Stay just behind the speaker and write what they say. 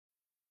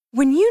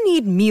When you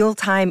need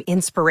mealtime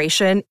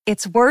inspiration,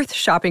 it's worth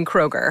shopping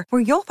Kroger,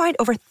 where you'll find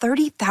over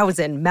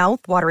 30,000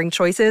 mouth-watering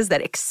choices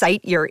that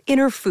excite your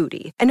inner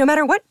foodie. And no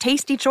matter what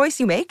tasty choice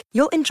you make,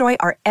 you'll enjoy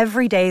our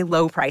everyday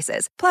low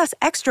prices, plus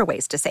extra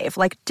ways to save,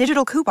 like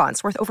digital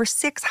coupons worth over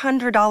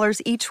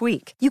 $600 each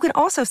week. You can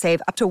also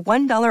save up to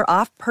 $1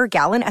 off per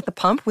gallon at the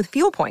pump with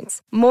fuel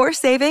points. More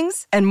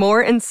savings and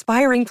more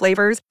inspiring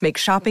flavors make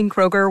shopping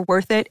Kroger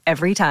worth it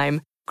every time.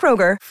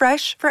 Kroger,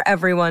 fresh for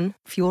everyone.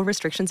 Fuel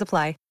restrictions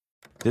apply.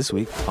 This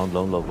week on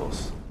Lone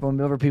Lobos.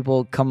 Whenever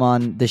people come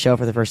on the show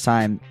for the first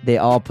time, they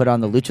all put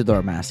on the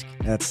luchador mask.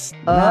 That's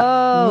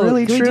not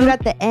really can true. we do it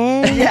at the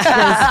end?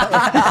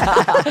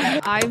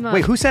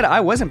 Wait, who said I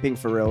wasn't being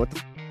for real? What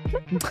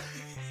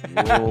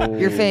the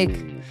You're fake.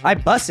 I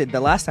busted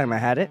the last time I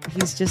had it.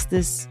 He's just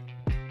this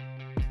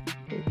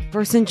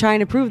person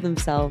trying to prove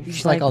themselves.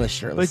 Just like all the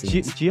shirtless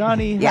scenes.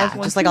 Gianni Yeah,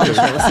 just like all the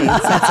shirtless scenes.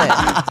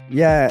 That's it.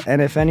 Yeah,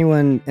 and if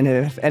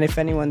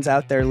anyone's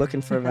out there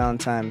looking for a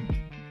Valentine,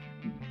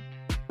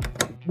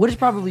 What is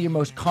probably your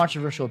most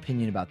controversial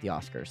opinion about the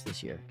Oscars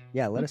this year?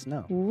 yeah, let us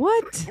know.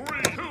 What? 3, 2,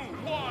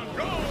 1,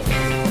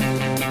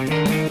 go!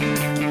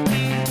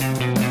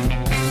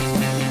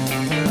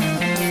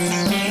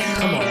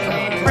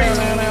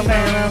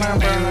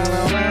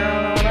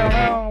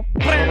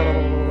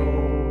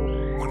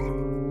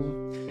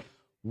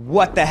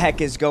 What the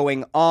heck is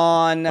going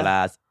on?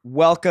 Hola.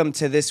 Welcome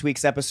to this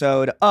week's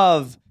episode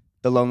of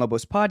the Lone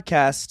Lobos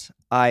podcast.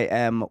 I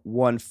am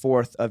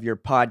 1/4 of your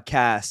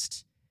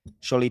podcast,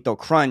 Cholito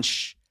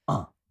Crunch,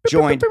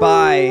 joined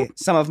by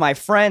some of my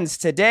friends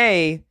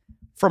today,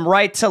 from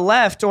right to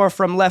left or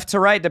from left to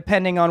right,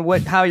 depending on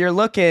how you're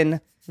looking.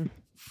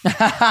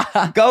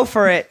 Go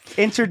for it.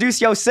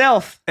 Introduce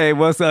yourself. Hey,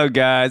 what's up,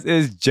 guys?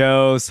 It's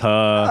Joe's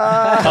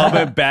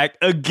coming back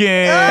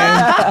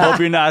again. Hope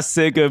you're not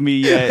sick of me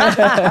yet.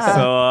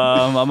 So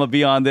I'm gonna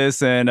be on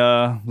this, and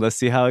let's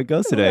see how it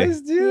goes today. Let's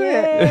do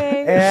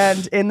it.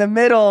 And in the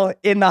middle,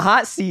 in the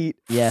hot seat,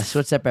 Yes,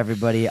 what's up,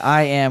 everybody?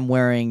 I am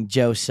wearing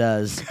Joe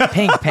Suh's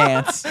pink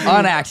pants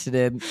on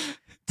accident.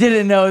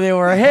 Didn't know they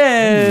were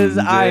his.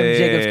 I'm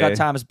Jacob Scott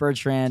Thomas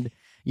Bertrand,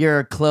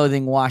 your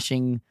clothing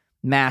washing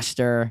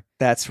master.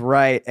 that's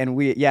right. And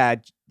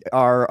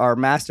our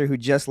master who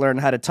just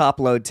learned how to top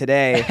load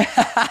today.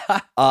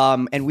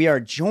 And we are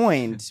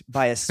joined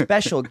by a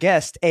special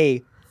guest,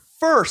 a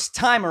first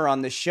timer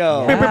on the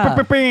show.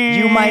 Yeah.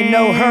 You might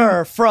know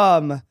her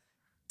from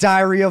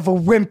Diary of a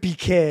Wimpy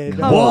Kid.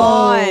 Come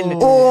on.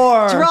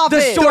 Or Drop The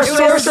it. Sorcerer's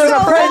It was so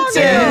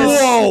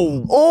Apprentice.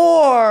 Whoa!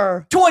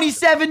 Or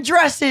 27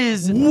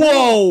 dresses.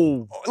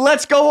 Whoa!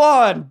 let's go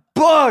on.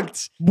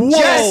 Bugged. Whoa!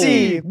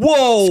 Jesse.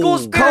 Whoa! School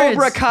Spirits.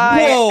 Cobra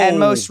Kai, Whoa. and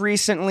most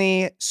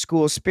recently,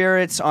 School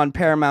Spirits on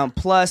Paramount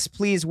Plus.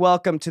 Please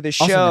welcome to the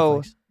Also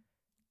show, Netflix.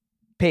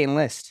 Peyton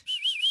List.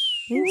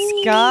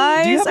 Thanks,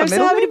 guys. Do you have a I'm so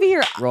middle happy to name? be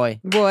here. Roy.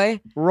 Roy.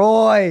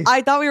 Roy.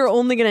 I thought we were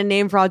only going to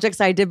name projects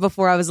I did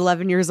before I was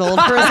 11 years old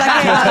for a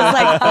second. I was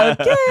like,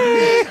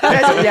 okay.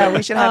 Yeah,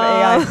 we should have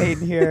AI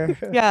Peyton here.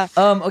 Yeah.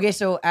 Okay,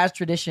 so as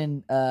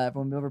tradition,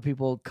 whenever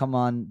people come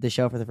on the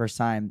show for the first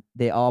time,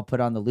 they all put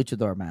on the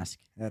luchador mask.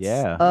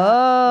 Yeah.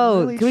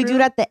 Oh, really can we do true.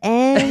 it at the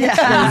end?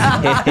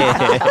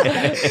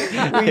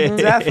 We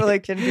definitely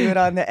can do it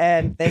on the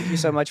end. Thank you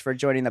so much for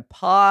joining the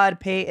pod,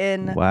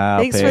 Peyton. Wow.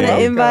 Thanks for the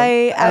Peyton.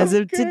 invite as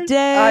of Good.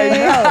 today. I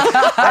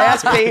know. I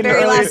asked Peyton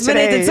Very earlier last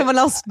minute. today. Did someone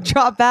else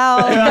drop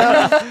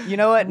out? You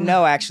know what?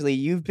 No, actually,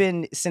 you've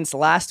been since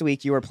last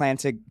week. You were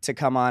planning to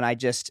come on. I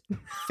just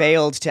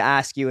failed to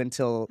ask you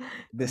until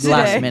this Today.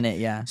 Last minute,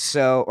 yeah.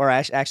 So, or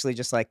actually,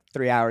 just like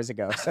 3 hours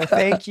ago. So,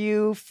 thank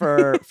you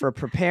for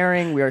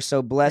preparing. We are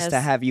so blessed to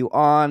Yes. have you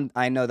on.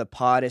 I know the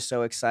pod is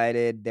so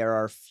excited. There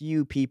are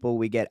few people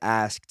we get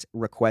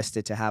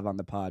requested to have on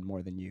the pod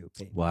more than you,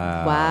 Peyton.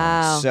 Wow.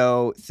 Wow.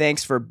 So,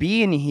 thanks for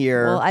being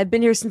here. Well, I've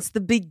been here since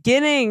the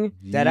beginning.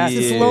 That ass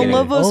is Since Lone Yeah.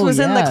 Lobos Oh, was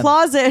in the yeah.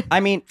 closet. I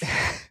mean,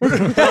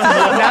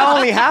 now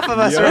only half of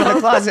us are in the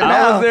closet I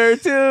now. was there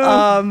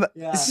too.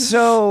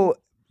 So,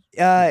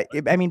 I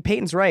mean,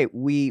 Peyton's right.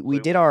 We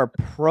did our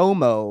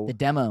promo The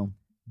demo.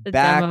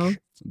 back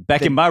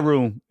Back in my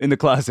room in the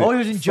closet. Oh, he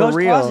was in For Joe's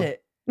real.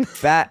 closet.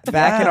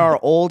 back in our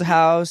old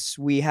house.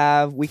 We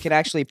can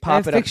actually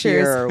pop have it up pictures.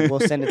 here. We'll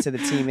send it to the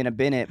team in a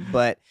minute.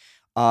 But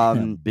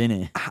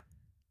Been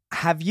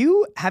have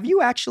you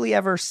actually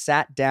ever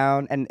sat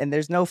down and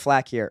there's no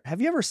flack here?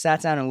 Have you ever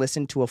sat down and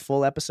listened to a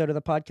full episode of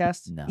the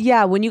podcast? No.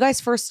 Yeah, when you guys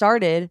first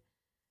started,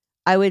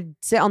 I would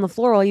sit on the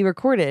floor while you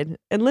recorded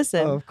and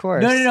listen. Oh, of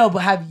course. No. But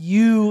have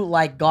you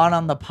gone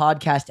on the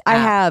podcast I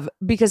app? have,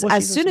 because Well,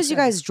 as she's soon as you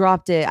listening. guys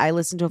dropped it, I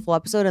listened to a full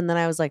episode and then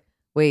I was like,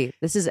 wait,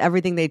 this is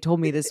everything they told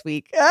me this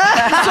week. So then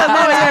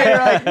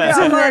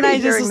I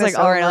just was like,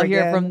 all right, I'll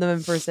hear it from them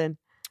in person.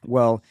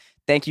 Well,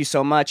 thank you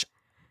so much.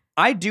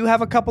 I do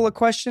have a couple of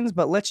questions,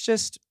 but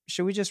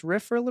should we just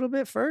riff for a little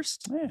bit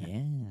first? Yeah.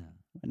 Why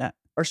not?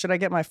 Or should I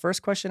get my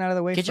first question out of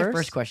the way Get first? your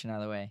first question out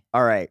of the way.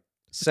 All right.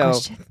 So,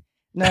 Question.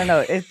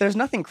 no. There's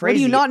nothing What crazy.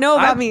 do you not know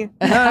about me?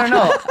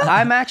 No.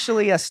 I'm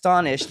actually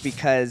astonished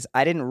because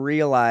I didn't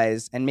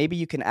realize, and maybe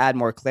you can add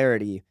more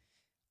clarity.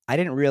 I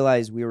didn't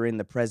realize we were in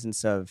the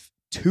presence of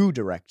 2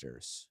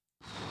 directors.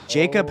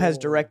 Jacob has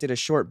directed a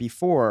short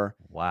before,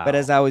 Wow. but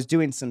as I was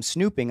doing some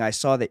snooping, I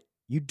saw that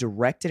you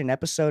directed an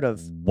episode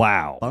of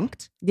wow.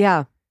 Bunked.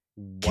 Yeah.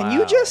 Can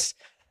you just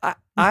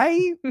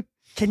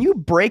can you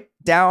break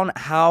down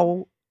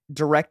how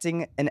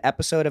directing an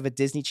episode of a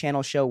Disney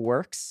Channel show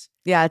works?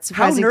 Yeah, it's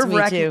How surprising to me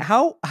nerve-wracking.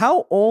 too.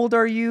 How old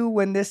are you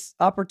when this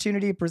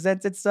opportunity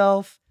presents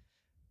itself?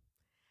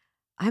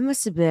 I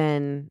must have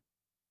been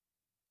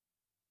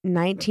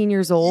 19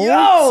 years old.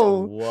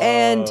 Yo!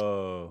 And-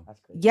 Whoa.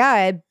 Yeah,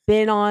 I've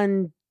been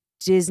on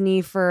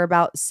Disney for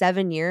about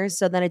 7 years.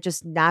 So then it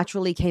just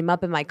naturally came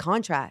up in my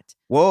contract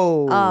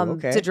Whoa.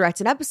 Okay. to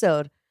direct an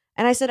episode.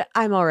 And I said,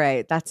 I'm all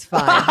right. That's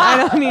fine.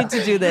 I don't need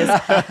to do this.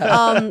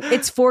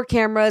 It's 4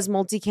 cameras,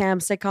 multicam,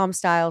 sitcom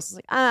style. So I was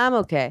like, I'm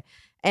okay.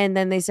 And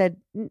then they said,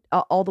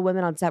 all the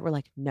women on set were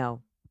like,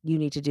 no, you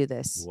need to do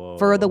this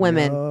for the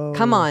women. Whoa.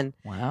 Come on.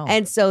 Wow.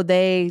 And so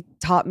they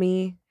taught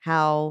me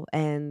how,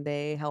 and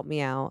they helped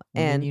me out.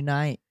 Women And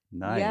unite.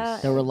 Nice. Yeah.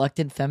 The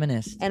reluctant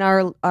feminist. and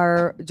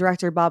our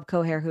director Bob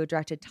Cohair, who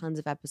directed tons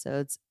of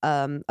episodes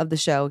of the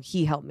show,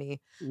 he helped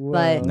me.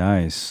 But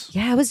Nice.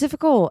 yeah, it was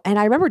difficult. And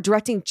I remember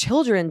directing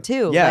children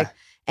too. Yeah. Like,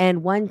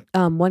 and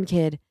one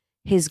kid,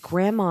 his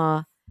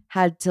grandma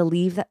had to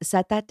leave that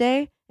set that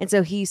day, and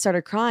so he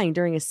started crying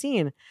during a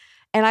scene.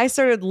 And I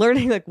started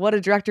learning like what a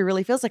director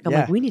really feels like. I'm Yeah.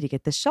 like, we need to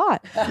get this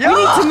shot. Yeah. We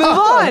need to move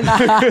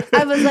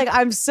on. I was like,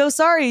 I'm so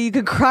sorry. You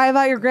could cry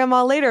about your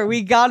grandma later.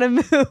 We gotta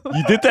move.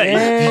 You did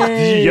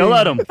that. You yell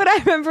at him. But I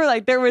remember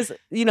like there was,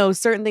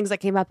 certain things that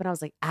came up and I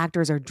was like,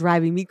 actors are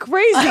driving me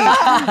crazy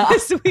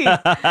this week.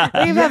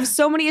 They have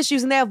so many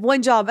issues and they have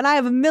one job and I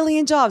have a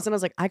million jobs. And I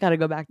was like, I got to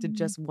go back to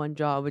just one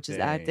job, which is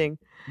Dang. acting.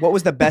 What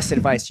was the best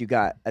advice you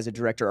got as a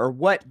director, or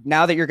what?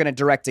 Now that you're going to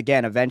direct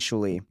again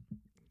eventually,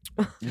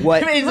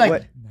 what? He's like,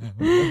 what-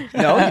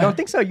 no, you don't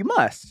think so? You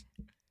must.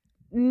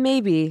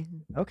 Maybe.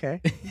 Okay,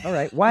 all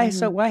right. Why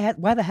so? Why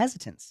the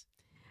hesitance?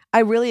 I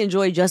really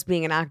enjoy just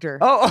being an actor.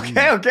 Oh, okay,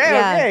 yeah.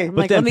 okay. I'm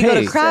But like, then let me go to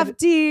Paige-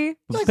 Crafty.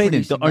 But like Peyton,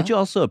 producing, aren't no? you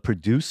also a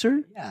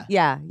producer?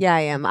 yeah. Yeah,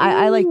 I am.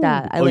 I like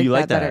that. I Oh, like you that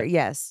like that? better.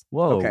 Yes.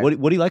 Whoa. Okay.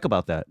 What do you like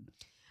about that?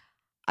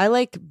 I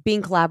like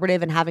being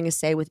collaborative and having a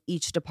say with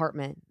each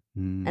department.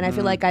 And I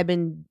feel like I've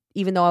been,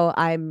 even though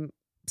I'm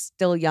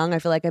still young, I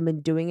feel like I've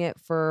been doing it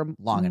for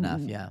Long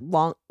enough, yeah.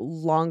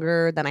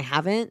 longer than I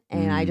haven't.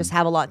 And I just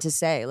have a lot to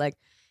say. Like,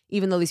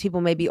 even though these people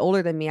may be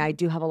older than me, I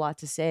do have a lot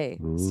to say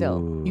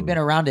still. You've been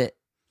around it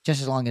just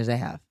as long as they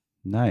have.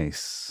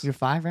 nice. You're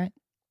 5, right?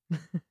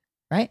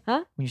 Right?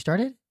 Huh? When you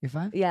started, you're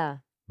 5? Yeah.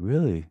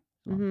 Really?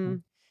 hmm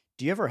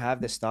Do you ever have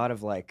this thought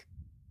of like,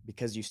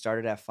 because you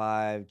started at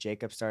 5,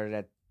 Jacob started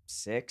at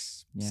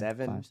 6, Yeah,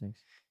 7, 5, 6.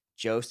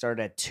 Joe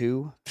started at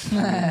 2.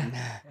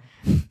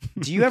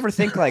 Do you ever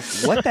think like,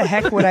 what the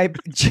heck would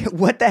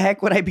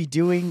I be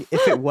doing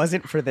if it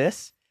wasn't for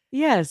this?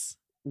 Yes.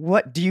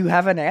 What do you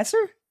have an answer?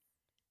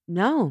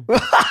 No.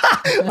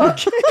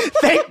 Okay,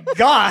 thank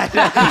God.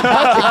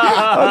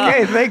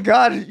 Okay, thank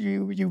God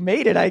you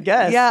made it, I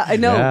guess. Yeah, I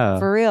know. Yeah.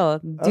 For real.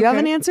 Do you have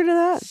an Okay. answer to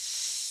that?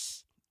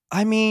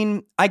 I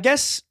mean, I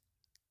guess,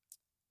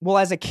 well,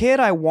 as a kid,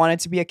 I wanted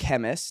to be a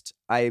chemist.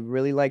 I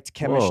really liked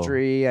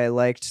chemistry. I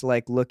liked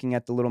like looking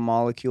at the little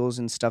molecules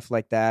and stuff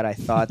like that. I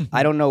thought,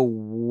 I don't know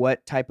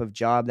what type of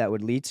job that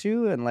would lead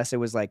to unless it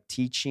was like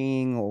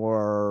teaching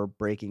or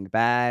Breaking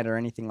Bad or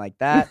anything like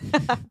that.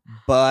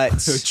 But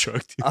It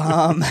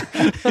would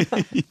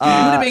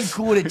have been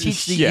cool to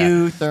teach the Yeah.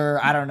 youth or,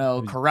 I don't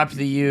know, corrupt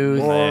the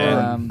youth. Or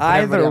put everybody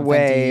either on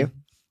way. Fenty.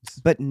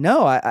 But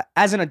no,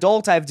 as an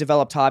adult, I've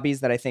developed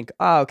hobbies that I think,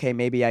 okay,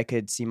 maybe I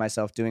could see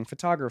myself doing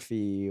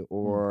photography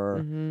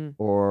or Mhm.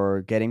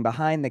 or getting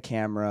behind the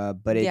camera.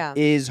 But it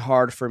is Yeah.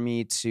 hard for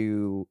me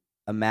to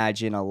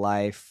imagine a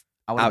life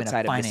I would've been a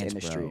outside of this finance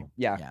industry. bro.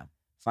 Yeah.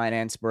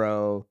 Finance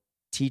bro,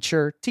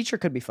 teacher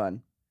could be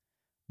fun,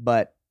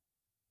 but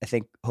I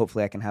think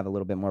hopefully I can have a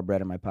little bit more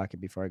bread in my pocket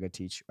before I go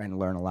teach and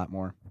learn a lot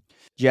more.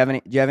 Do you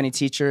have any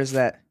teachers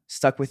that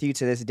stuck with you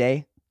to this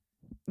day?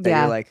 That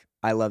Yeah. you're like,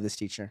 I love this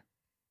teacher.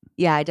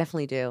 Yeah, I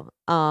definitely do.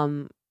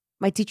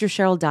 My teacher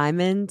Cheryl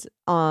Diamond.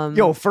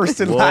 Yo, first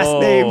and last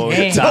name. Whoa,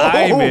 Dang.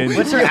 Diamond.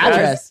 What's her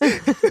address?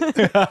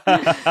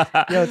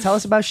 Yo, tell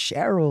us about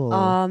Cheryl.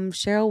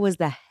 Cheryl was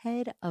the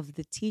head of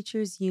the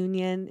teachers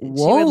union, and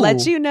she would let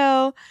Whoa. you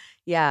know.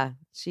 Yeah,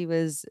 she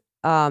was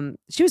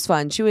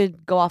fun. She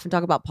would go off and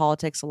talk about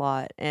politics a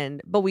lot,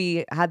 but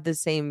we had the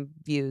same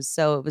views,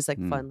 so it was like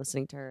fun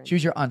listening to her. She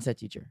was your on-set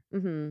teacher.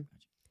 Mm-hmm.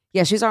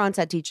 Yeah, she was our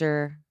on-set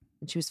teacher,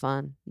 and she was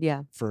fun.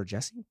 Yeah. For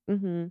Jesse?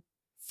 Mm-hmm.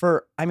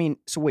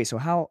 So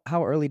how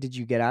early did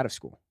you get out of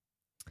school?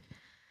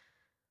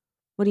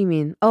 What do you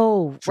mean?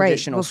 Oh,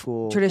 Traditional right.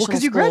 school. Traditional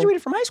because you school.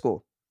 graduated from high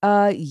school.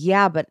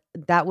 Yeah, but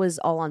that was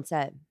all on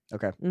set.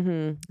 Okay.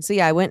 Mm-hmm. So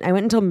yeah, I went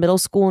until middle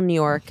school in New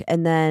York,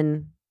 and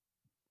then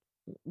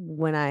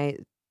when I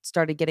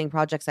started getting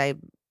projects, I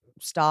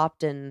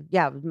stopped, and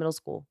yeah, it was middle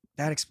school.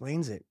 That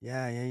explains it.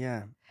 Yeah.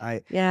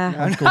 Yeah.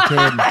 Uncle kid.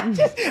 I'm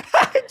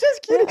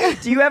just kidding.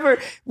 Do you ever?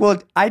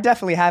 Well, I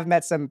definitely have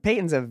met some.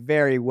 Peyton's a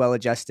very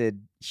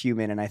well-adjusted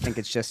human, and I think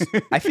it's just.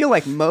 I feel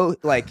like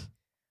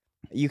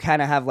you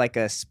kind of have like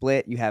a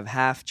split. You have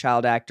half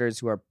child actors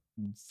who are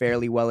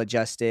fairly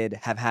well-adjusted,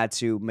 have had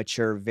to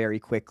mature very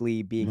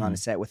quickly, being on a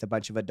set with a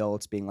bunch of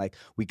adults, being like,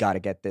 "We got to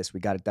get this. We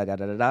got to da da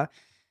da da da."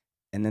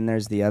 And then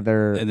there's the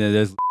other. And then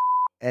there's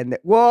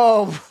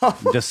Whoa.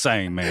 just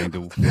saying, man.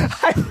 Dude.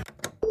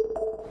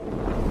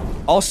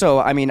 Also,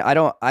 I mean, I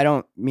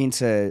don't mean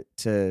to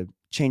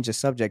change the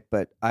subject,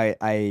 but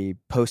I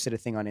posted a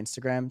thing on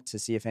Instagram to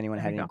see if anyone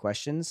had any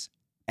questions,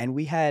 and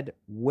we had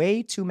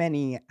way too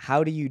many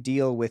 "How do you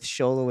deal with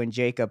Sholo and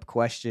Jacob"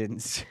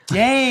 questions.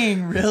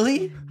 Dang,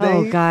 really?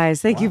 Oh,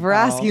 guys, thank you for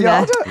asking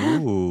Y'all that.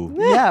 Ooh.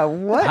 Yeah,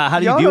 what? How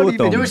do you Y'all deal don't with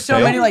even- them? There were so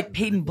Fail? many like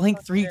Peyton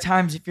blink 3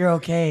 times if you're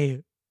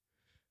okay.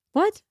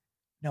 What?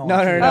 No, No, I'm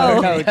no, kidding. no,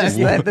 Oh. no. Just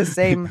let the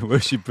same. Where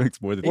she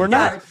blinks more than We're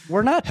not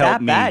Help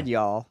that me. bad,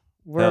 y'all.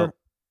 Help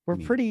We're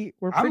me. pretty.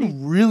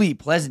 I'm really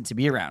pleasant to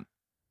be around.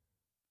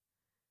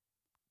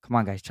 Come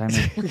on, guys, chime in.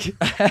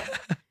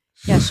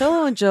 Yeah,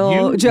 Sholo and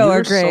Joe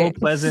You're are so great.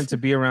 pleasant to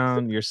be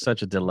around. You're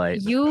such a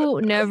delight. You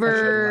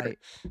never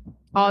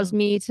cause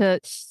me to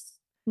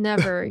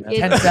never.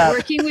 Tense up.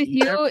 Working with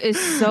you is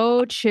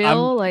so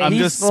chill. like I'm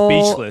just peaceful.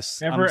 speechless.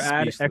 Never I'm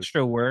add speechless.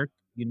 extra work.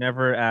 You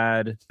never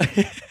add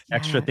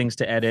extra things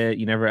to edit.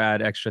 You never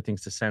add extra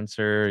things to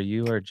censor.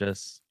 You are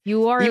just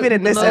you are Even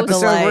in this most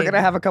episode, we're delight.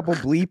 gonna have a couple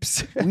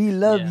bleeps. We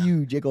love Yeah.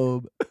 you,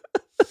 Jacob.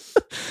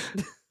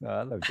 No,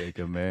 I love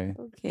Jacob, man.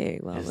 Okay,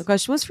 well, Yes. the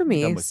question was for Done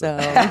me, with so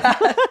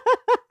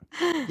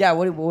Yeah,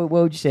 what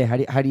would you say?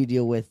 How do you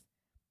deal with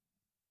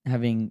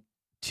having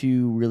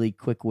 2 really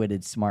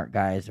quick-witted, smart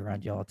guys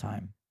around you all the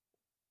time?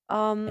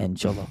 And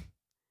Cholo.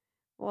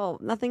 well,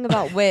 nothing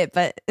about wit,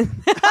 but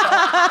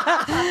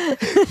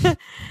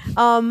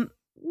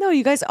no,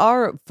 you guys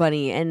are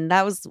funny, and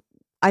that was.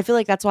 I feel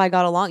like that's why I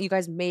got along. You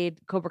guys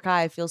made Cobra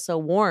Kai feel so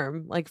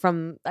warm. Like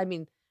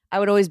I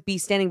would always be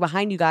standing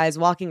behind you guys,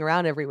 walking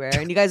around everywhere,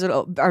 and you guys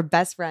are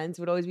best friends.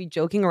 Would always be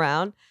joking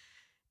around.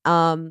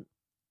 And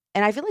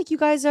I feel like you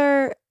guys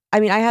are. I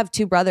mean, I have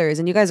 2 brothers,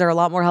 and you guys are a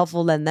lot more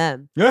helpful than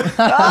them. Dang.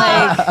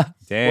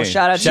 Well,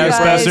 shout out to you you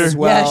guys guys as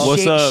well. Yeah,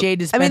 What's shade, up? Shade I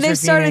dispenser mean, they've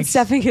started Phoenix.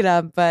 stepping it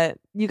up, but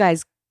you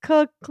guys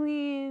cook,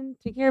 clean,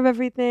 take care of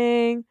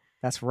everything.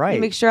 That's You right.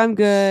 make sure I'm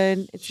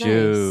good. It's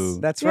Shoo.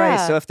 nice. That's right.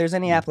 Yeah. So if there's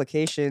any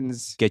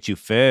applications, Get you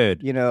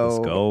fed. you know,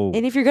 Let's go.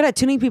 And if you're good at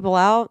tuning people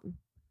out,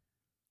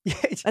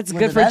 that's Well,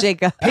 good for that's-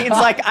 Jacob. Peyton's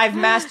like, I've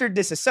mastered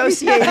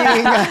disassociating.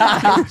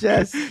 I've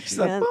just she's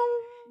like, Yeah.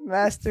 boom,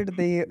 mastered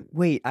the.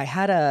 Wait, I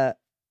had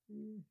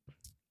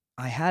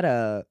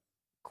a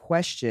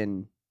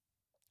question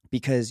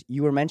because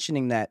you were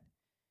mentioning that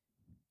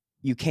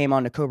you came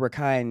on to Cobra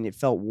Kai and it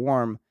felt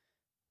warm.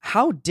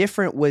 How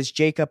different was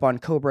Jacob on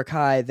Cobra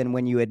Kai than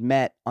when you had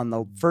met on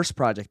the first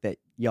project that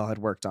y'all had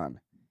worked on?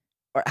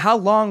 Or how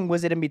long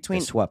was it in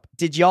between? swap.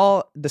 Did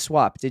y'all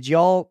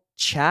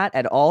chat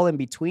at all in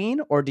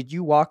between, or did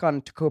you walk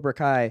on to Cobra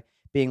Kai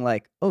being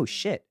like, "Oh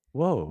shit,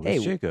 Whoa, Hey,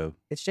 it's Jacob.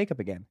 it's Jacob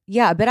again"?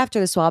 Yeah, a bit after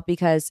the swap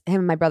because him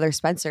and my brother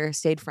Spencer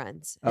stayed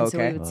friends, and so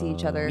Okay. we would see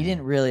each other. We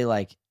didn't really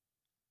like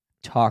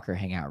talk or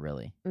hang out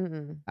really.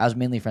 Mm-mm. I was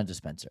mainly friends with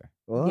Spencer.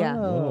 Yeah.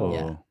 Whoa.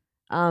 Yeah.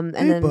 And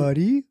Hey, then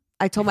buddy.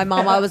 I told my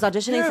mom I was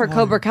auditioning for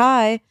Cobra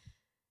Kai,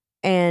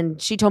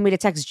 and she told me to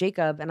text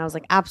Jacob, and I was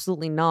like,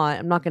 absolutely not.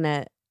 I'm not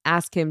gonna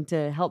ask him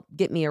to help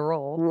get me a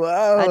role.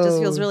 Whoa. That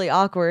just feels really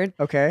awkward.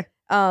 Okay.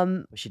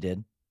 Um, But she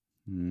did.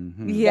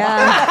 Mhm.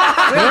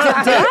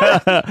 yeah.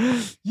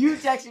 You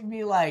texted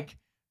me like,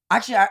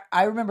 actually,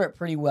 I remember it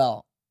pretty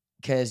well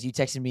because you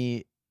texted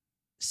me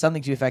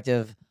something to the effect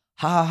of,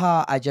 ha ha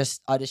ha, I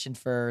just auditioned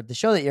for the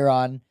show that you're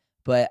on,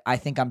 but I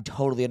think I'm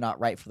totally not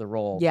right for the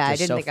role. Yeah, I Just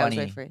didn't so think I was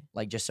funny. right for it.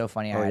 Like, just so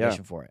funny, Oh, I yeah.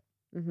 auditioned for it.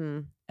 Mm-hmm.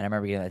 And I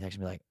remember getting that text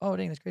and be like, oh,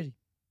 dang, that's crazy.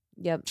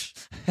 Yep.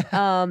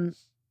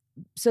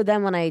 So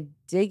then when I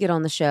did get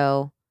on the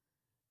show,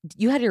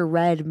 you had your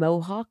red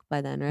mohawk by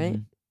then, right?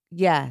 Mhm.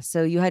 Yeah.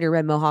 So you had your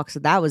red mohawk, so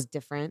that was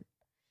different.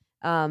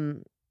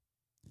 Did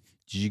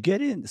you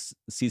get it in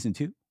season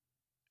 2?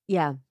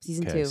 Yeah,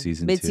 season Okay, 2,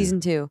 season mid season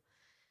 2,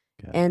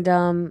 Okay. and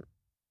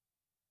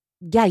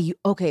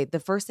yeah.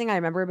 The first thing I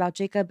remember about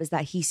Jacob is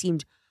that he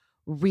seemed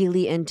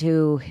really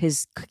into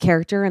his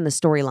character and the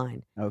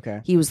storyline.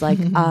 Okay. He was like,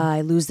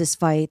 I lose this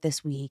fight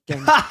this week,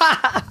 and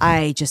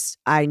I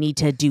need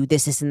to do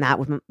this, and that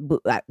with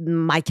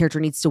my character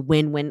needs to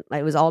win. When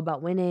it was all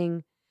about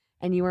winning,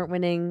 and you weren't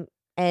winning,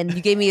 and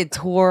you gave me a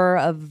tour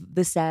of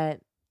the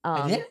set.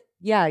 I did?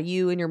 Yeah,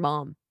 you and your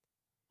mom.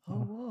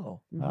 Oh,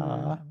 whoa.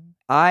 Mhm.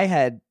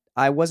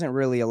 I wasn't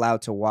really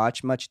allowed to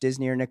watch much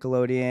Disney or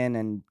Nickelodeon,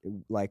 and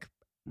like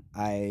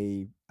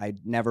I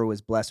never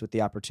was blessed with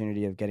the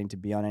opportunity of getting to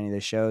be on any of the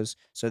shows.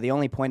 So the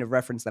only point of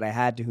reference that I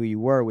had to who you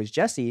were was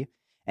Jesse,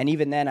 and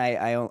even then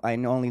I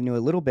only knew a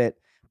little bit.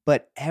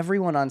 But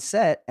everyone on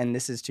set, and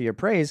this is to your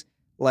praise,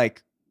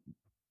 like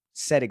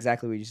said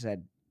exactly what you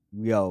said.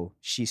 yo,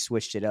 she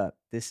switched it up.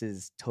 This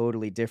is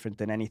totally different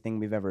than anything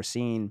we've ever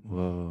seen.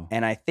 Whoa.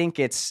 And I think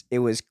it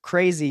was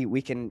crazy.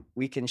 We can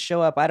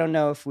show up. I don't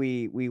know if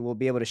we will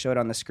be able to show it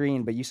on the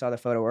screen, but you saw the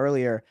photo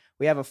earlier.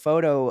 We have a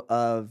photo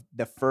of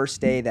the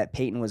first day that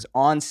Peyton was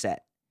on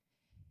set.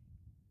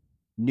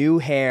 New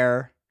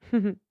hair,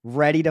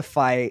 ready to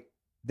fight,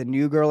 the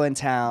new girl in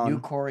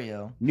town.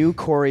 New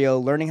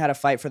choreo, learning how to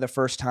fight for the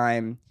first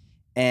time.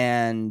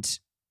 And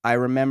I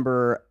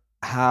remember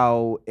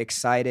how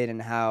excited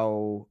and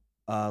how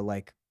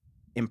like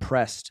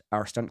impressed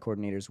our stunt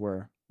coordinators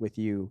were with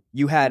you.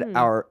 You had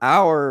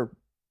our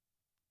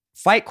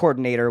fight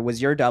coordinator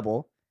was your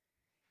double,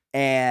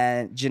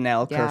 and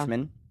Janelle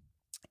Kerfman,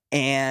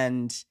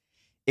 and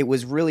it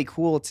was really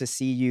cool to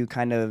see you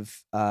kind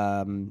of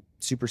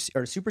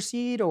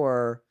supersede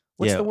or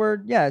what's the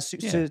word? Yeah,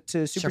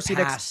 to supersede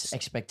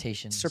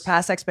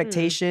surpass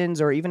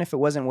expectations, or even if it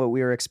wasn't what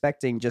we were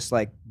expecting, just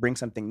like bring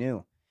something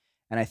new.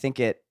 And I think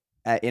it,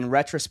 in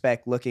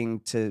retrospect, looking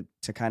to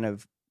kind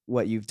of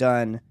what you've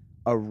done,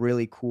 a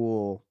really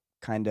cool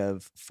kind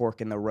of fork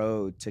in the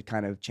road to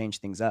kind of change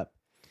things up.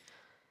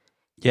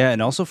 Yeah,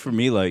 and also for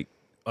me, like,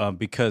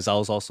 because I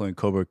was also in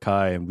Cobra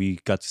Kai and we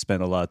got to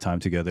spend a lot of time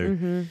together.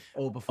 Mm-hmm.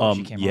 Oh, before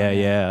she came on.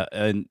 Yeah.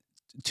 And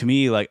to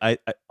me, like, I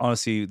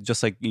honestly,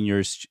 just like in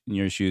your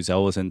shoes, I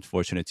wasn't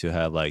fortunate to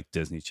have like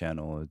Disney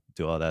Channel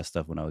do all that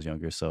stuff when I was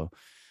younger. So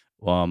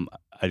I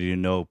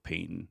didn't know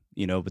Peyton,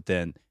 but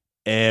then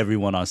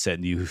everyone on set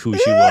knew who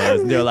she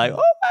was. They're like,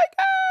 oh my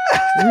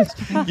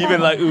gosh. Even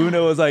like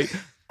Uno was like,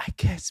 I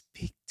can't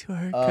speak to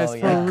her because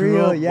for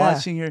real,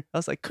 watching her, I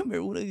was like, come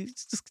here, Uno,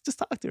 just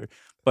talk to her.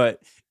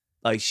 But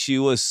like, she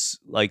was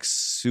like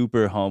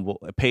super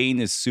humble. Peyton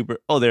is super,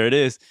 there it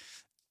is.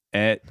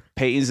 And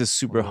Peyton's a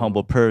super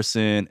humble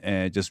person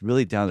and just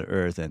really down to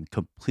earth and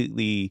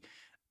completely,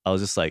 I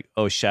was just like,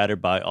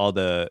 shattered by all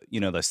the,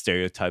 the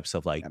stereotypes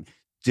of like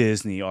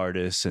Disney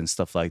artists and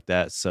stuff like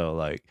that. So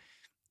like,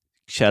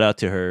 shout out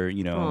to her,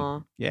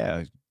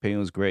 Yeah, Peyton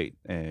was great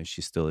and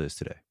she still is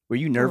today. Were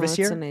you nervous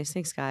here? So nice.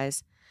 Thanks,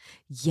 guys.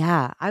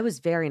 Yeah, I was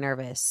very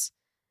nervous.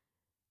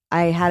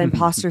 I had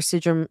imposter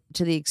syndrome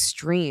to the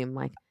extreme.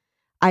 Like,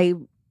 I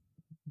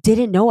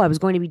didn't know I was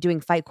going to be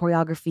doing fight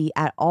choreography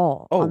at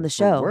all on the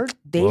show. Word?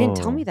 They didn't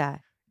tell me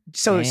that.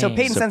 So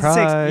Peyton sends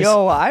a 6.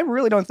 Yo, I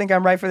really don't think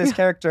I'm right for this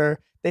character.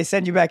 They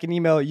send you back an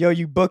email. Yo,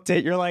 you booked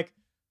it. You're like,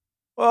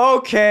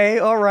 okay,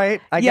 all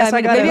right. I guess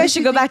I got maybe I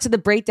should go back to the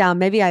breakdown.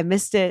 Maybe I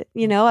missed it.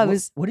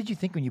 What did you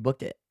think when you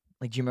booked it?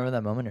 Like, do you remember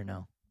that moment or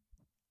no?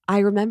 I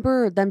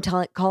remember them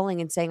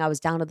calling and saying I was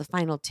down to the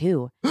final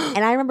 2.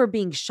 And I remember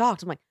being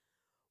shocked. I'm like,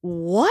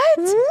 what?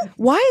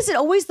 Why is it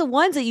always the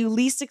ones that you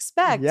least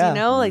expect?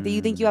 Like that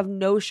you think you have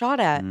no shot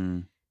at.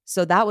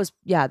 So that was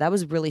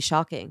really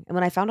shocking. And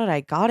when I found out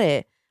I got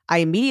it, I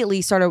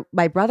immediately started,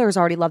 my brothers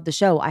already loved the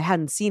show. I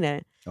hadn't seen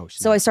it.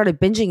 So I started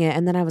binging it,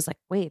 and then I was like,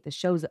 wait,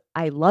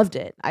 I loved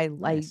it.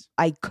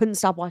 I couldn't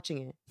stop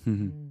watching it.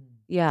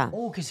 Yeah.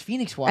 Oh, because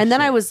Phoenix watched and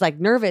then it. I was like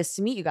nervous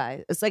to meet you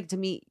guys. It's like to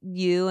meet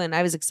you, and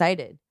I was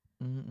excited.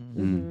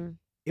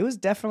 It was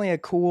definitely a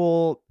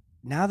cool,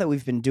 now that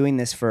we've been doing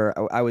this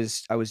I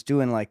was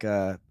doing like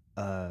a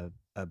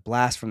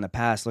blast from the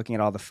past, looking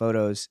at all the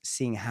photos,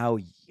 seeing how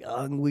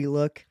young we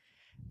look.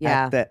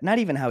 Yeah. Not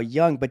even how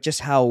young, but just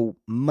how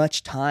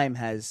much time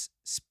has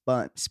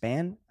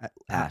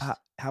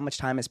how much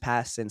time has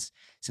passed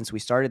since we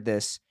started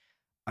this.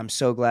 I'm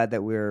so glad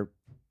that we're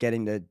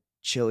getting to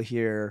chill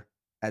here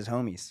as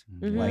homies.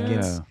 Like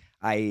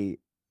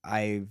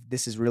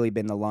this has really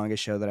been the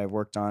longest show that I've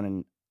worked on,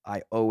 and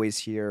I always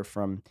hear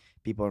from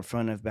people in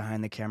front of,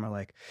 behind the camera,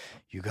 like,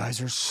 you guys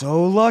are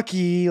so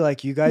lucky.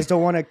 Like, you guys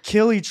don't want to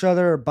kill each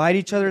other or bite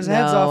each other's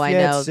heads off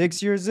yet.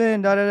 6 years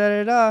in, da da da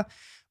da da.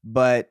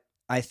 But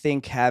I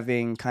think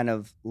having kind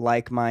of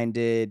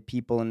like-minded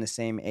people in the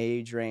same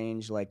age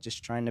range, like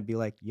just trying to be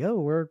like, yo,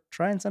 we're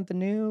trying something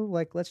new.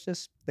 Like,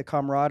 the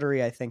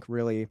camaraderie, I think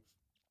really,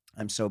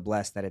 I'm so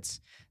blessed that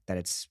it's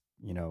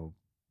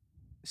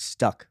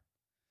stuck.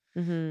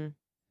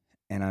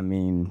 And I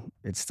mean,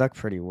 it's stuck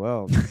pretty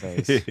well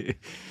because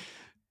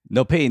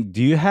No, Peyton,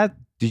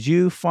 did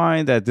you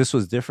find that this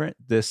was different?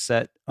 This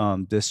set,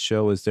 this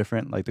show was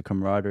different, like the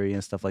camaraderie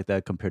and stuff like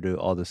that compared to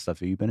all the stuff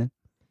that you've been in?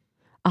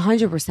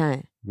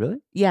 100%. Really?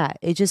 Yeah,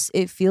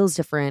 it feels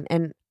different.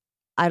 And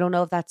I don't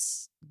know if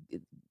that's,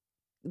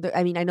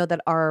 I mean, I know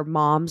that our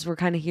moms were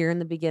kind of here in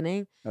the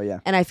beginning. Oh, yeah.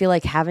 And I feel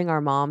like having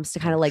our moms to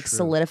kind of like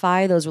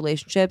solidify those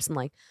relationships and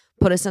like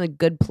put us in a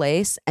good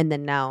place. And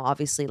then now,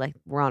 obviously, like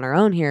we're on our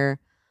own here.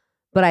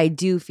 But I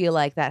do feel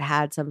like that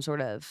had some sort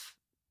of,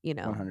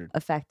 100.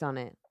 effect on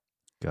it.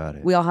 Got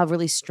it. We all have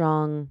really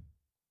strong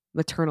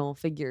maternal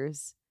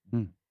figures.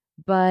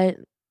 But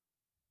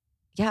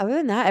yeah, other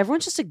than that,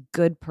 everyone's just a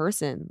good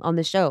person on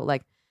the show.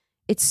 Like,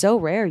 it's so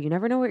rare. You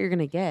never know what you're going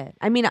to get.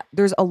 I mean,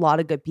 there's a lot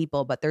of good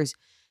people, but there's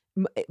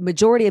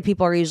majority of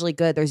people are usually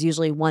good. There's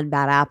usually one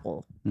bad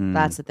apple.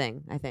 That's the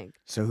thing, I think.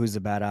 So who's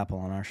the bad apple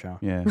on our show?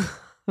 Yeah.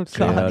 Oh,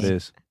 See how it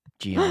is.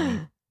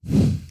 Gianni.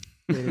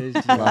 It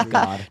is Love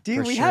God. Dude,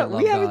 For we sure, haven't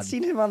love God.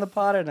 seen him on the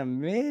pod in a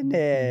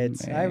minute.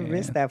 I Man.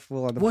 missed that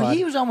fool on the Well, pod.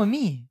 he was on with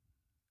me.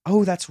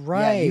 Oh, that's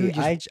right. you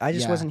just- I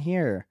just yeah. wasn't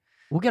here.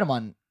 We'll get him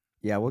on.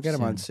 Yeah, we'll get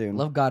him on soon.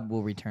 Love God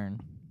will return.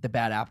 The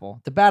Bad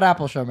Apple. The Bad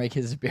Apple shall make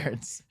his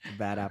appearance. The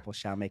Bad Apple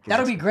shall make his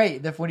That'll be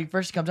great. If when he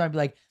first comes on, I'd be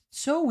like,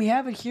 so we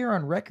have it here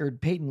on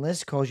record. Peyton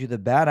List calls you the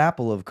Bad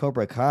Apple of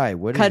Cobra Kai.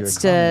 What is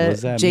Cuts your comment? to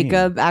does that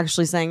Jacob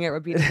actually saying it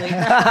repeatedly.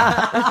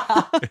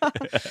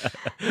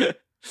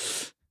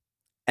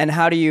 And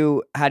how do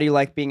you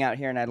like being out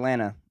here in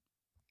Atlanta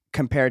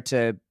compared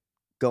to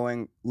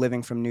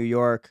living from New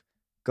York,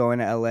 going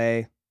to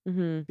LA,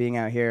 hmm being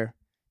out here?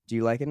 Do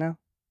you like it now?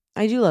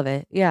 I do love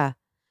it. Yeah.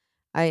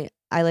 I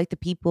like the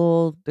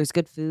people. There's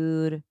good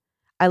food.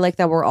 I like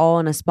that we're all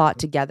in a spot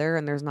together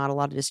and there's not a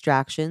lot of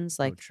distractions.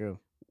 Like, true.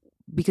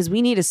 because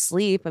we need to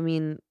sleep. I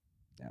mean,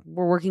 Yeah.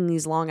 we're working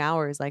these long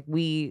hours. Like,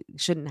 we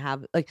shouldn't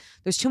have, like,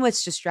 there's too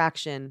much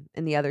distraction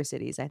in the other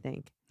cities, I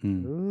think.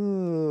 Hmm.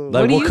 Ooh.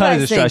 Like do what you kind of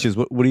guys think? distractions?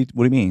 What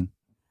do you mean?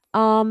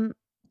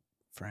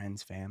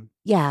 Friends, fam.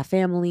 Yeah,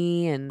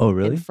 family and, Oh,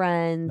 really? and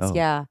friends. Oh.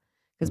 Yeah.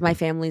 Because my Okay.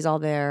 family's all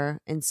there.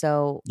 And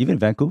so, Even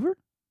Vancouver?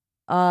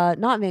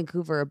 not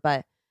Vancouver,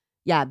 but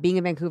yeah, being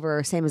in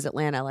Vancouver, same as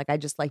Atlanta. Like, I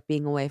just like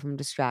being away from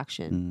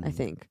distraction, I Mm.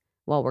 think,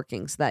 while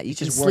working so that you It's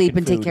can just sleep working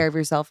and take food. care of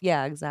yourself.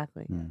 Yeah,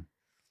 exactly. Mm.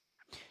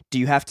 Do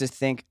you have to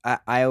think?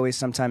 I always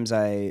sometimes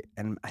and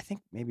I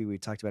think maybe we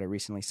talked about it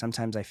recently.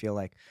 Sometimes I feel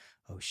like,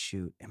 oh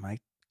shoot, am I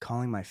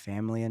calling my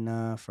family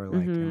enough, or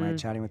like, am I Mhm.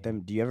 chatting with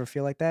them? Do you ever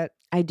feel like that?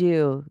 I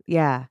do.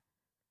 Yeah.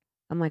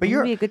 I'm like, But it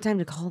would be a good time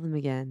to call them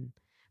again.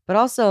 But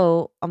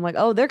also, I'm like,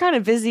 oh, they're kind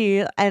of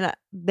busy and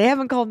they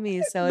haven't called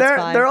me, so it's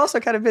fine. They're also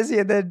kind of busy.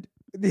 And then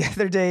the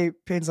other day,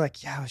 Payne's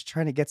like, yeah, I was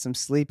trying to get some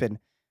sleep, and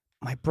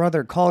my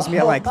brother calls me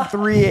at like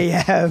 3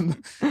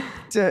 a.m.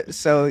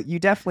 So you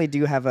definitely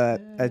do have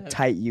a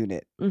tight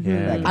unit. Mhm.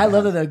 Yeah. I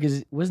love it though,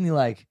 because wasn't he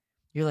like,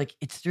 you're like,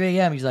 it's 3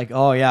 a.m. He's like,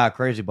 oh yeah,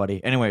 crazy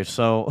buddy. Anyway,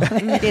 so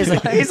He's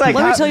like, He's like,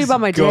 let me how- tell you about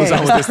my day. goes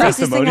on with his Craziest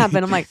thing testimony.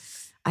 happened. I'm like,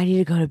 I need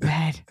to go to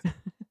bed.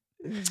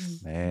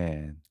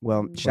 Man.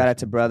 Well, shout out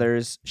to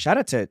brothers. Shout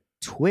out to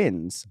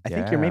twins. I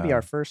think you're maybe Yeah.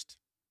 our first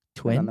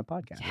twin on twin. the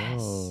podcast. Yes.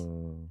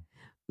 Whoa.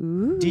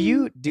 Ooh.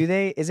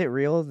 Is it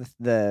real,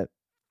 the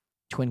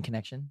Twin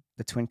connection.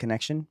 twin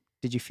connection?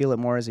 Did you feel it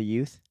more as a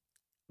youth?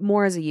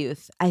 More as a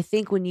youth? I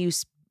think when you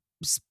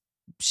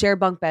share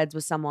bunk beds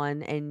with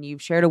someone and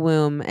you've shared a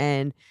womb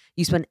and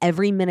you spend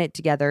every minute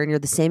together and you're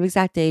the same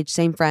exact age,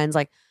 same friends,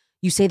 like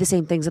you say the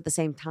same things at the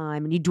same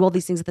time and you do all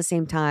these things at the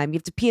same time. You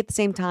have to pee at the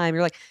same time.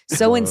 You're like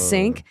so in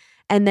sync.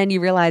 And then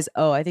you realize,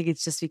 oh, I think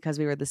it's just because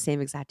we were the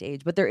same exact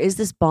age. But there is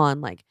this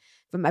bond. Like,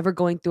 if I'm ever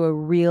going through a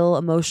real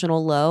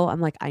emotional low, I'm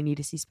like, I need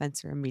to see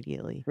Spencer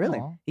immediately. Really?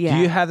 Aw. Yeah.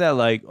 Do you have that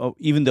like, oh,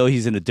 even though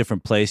he's in a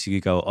different place, you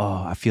could go,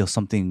 oh, I feel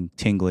something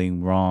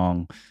tingling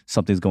wrong.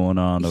 Something's going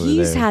on over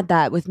He's there. had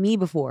that with me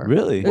before.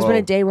 Really? There's been a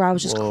Whoa. day where I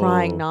was just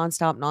crying Whoa.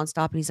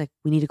 nonstop. And he's like,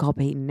 we need to call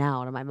Peyton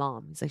now to my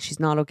mom. He's like, she's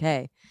not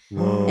okay.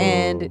 Whoa.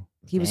 And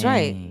he was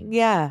right. Dang.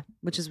 Yeah.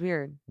 Which is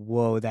weird.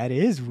 Whoa, that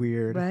is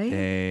weird. Right?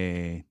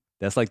 Hey,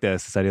 that's like the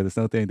Society of the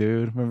Snow thing,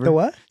 dude. Remember? The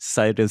what?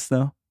 Society of the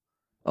Snow?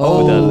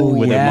 Oh,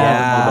 with the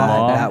yeah.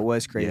 mom. That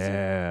was crazy.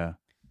 Yeah.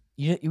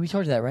 We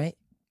told you that, right?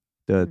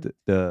 The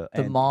The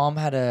and- mom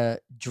had a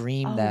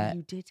dream Oh, that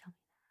you did tell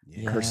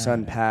me. Her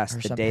son Yeah. passed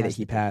Her the son day that passed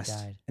he the day he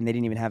passed, died. and they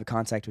didn't even have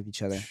contact with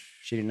each other.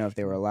 She didn't know if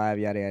they were alive.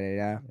 Yada yada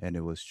yada. And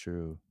it was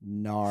true.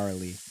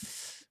 Gnarly.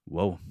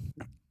 Whoa.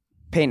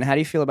 Peyton, how do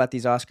you feel about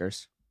these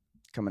Oscars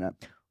coming up?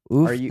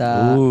 Oof. Are you-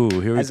 Ooh,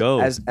 here we as, go.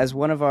 As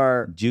one of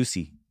our,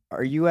 Juicy.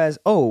 are you as?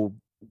 Oh,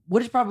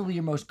 What is probably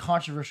your most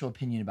controversial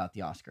opinion about the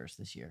Oscars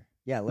this year?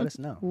 yeah. Let us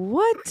know.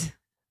 What?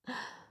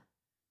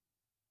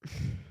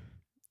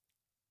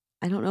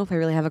 I don't know if I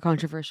really have a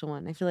controversial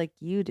one. I feel like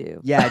you do.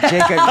 Yeah,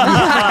 Jacob.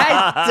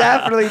 I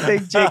definitely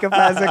think Jacob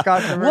has a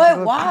controversial.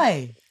 What?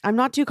 Why? I'm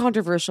not too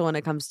controversial when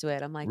it comes to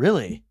it. I'm like,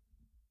 Really?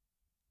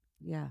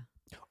 yeah.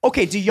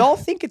 Okay, do y'all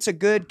think it's a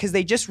good, because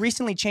they just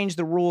recently changed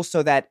the rules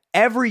so that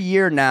every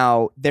year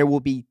now there will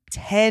be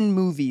 10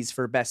 movies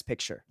for Best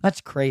Picture.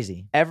 That's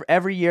crazy.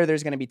 Every year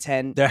there's going to be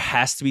 10. There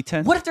has to be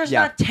 10. What if there's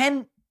Yeah. not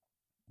 10?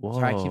 Whoa.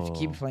 Sorry,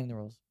 keep explaining the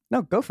rules.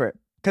 No, go for it.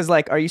 Because,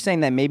 like, are you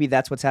saying that maybe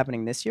that's what's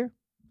happening this year?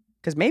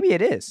 Because maybe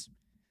it is.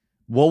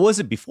 What was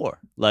it before?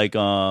 Like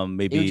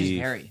maybe It would just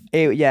vary.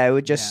 It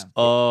would just, Yeah.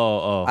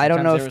 Oh. I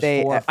don't know Sometimes if there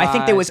they, was 4 or I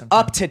think there 5, was sometimes-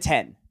 up to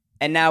 10,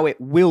 and now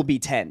it will be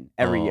 10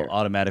 every year.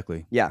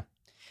 Automatically. Yeah.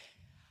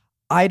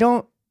 But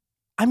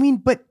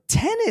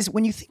 10 is,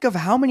 when you think of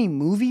how many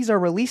movies are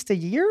released a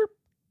year,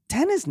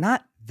 10 is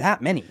not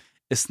that many.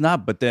 It's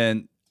not, but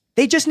then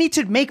They just need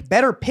to make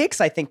better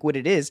picks, I think, what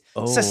it is.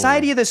 Oh.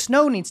 Society of the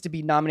Snow needs to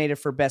be nominated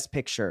for Best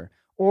Picture.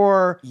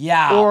 Or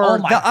Yeah. or oh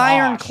my The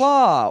Iron gosh.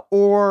 Claw,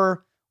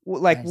 or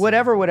like I see.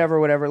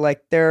 whatever.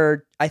 Like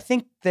I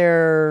think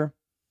they're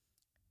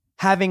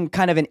having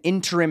kind of an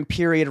interim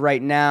period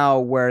right now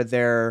where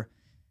they're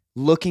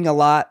looking a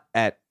lot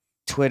at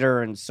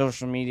Twitter and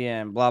social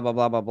media and blah, blah,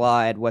 blah, blah,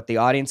 blah, at what the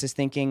audience is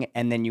thinking.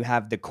 And then you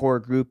have the core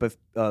group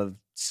of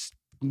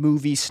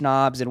movie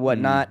snobs and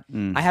whatnot.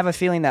 Mm. I have a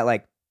feeling that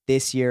like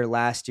this year,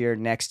 last year,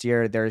 next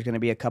year, there's going to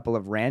be a couple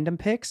of random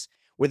picks.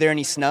 Were there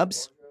any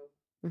snubs?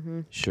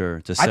 Mm-hmm.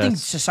 Sure. I think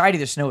Society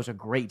of the Snow is a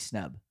great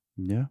snub.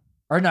 Yeah.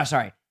 Or no,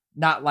 sorry,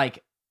 not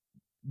like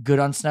good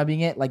on snubbing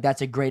it. Like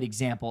that's a great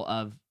example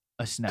of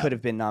a snub. Could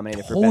have been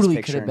nominated for Best Totally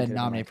Picture. could have and been could've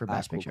nominated like, for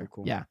Best cool, Picture.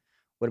 cool, cool. Yeah.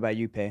 What about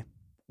you, Pei?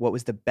 What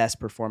was the best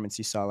performance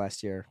you saw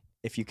last year?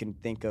 If you can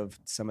think of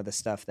some of the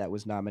stuff that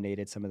was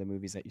nominated, some of the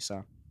movies that you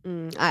saw.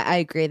 I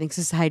agree. I think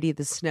Society of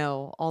the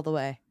Snow all the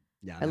way.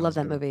 Yeah, I love was a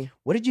that good one. movie.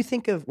 What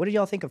did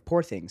y'all think of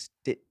Poor Things?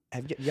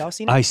 Have y'all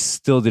seen it? I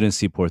still didn't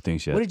see Poor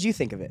Things yet. What did you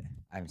think of it?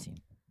 I haven't seen.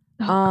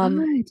 God.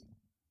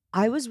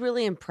 I was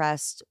really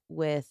impressed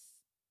with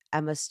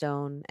Emma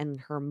Stone and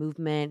her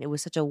movement. It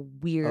was such a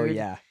weird Oh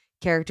yeah.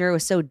 character. It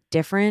was so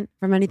different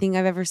from anything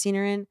I've ever seen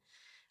her in.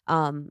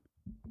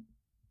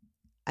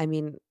 I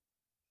mean,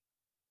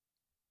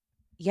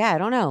 yeah, I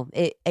don't know.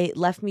 It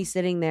left me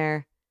sitting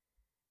there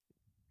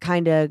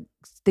kind of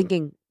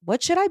thinking,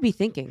 what should I be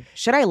thinking?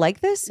 Should I like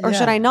this or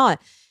should Yeah. I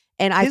not?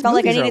 And I His felt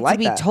like I movies are needed like to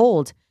be that.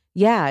 told.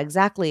 Yeah,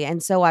 exactly.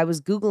 And so I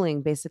was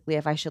Googling basically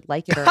if I should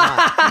like it or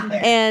not.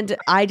 And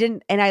I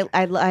didn't, and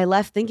I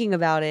left thinking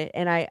about it,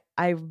 and I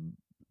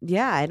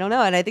don't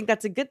know, and I think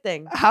that's a good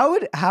thing.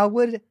 How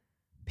would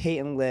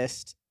Peyton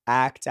List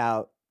act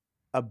out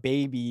a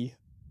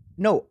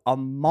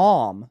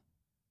mom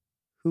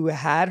who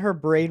had her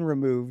brain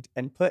removed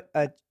and put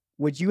a?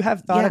 Would you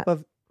have thought Yeah.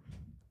 of?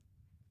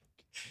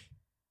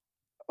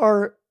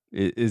 Or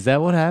Is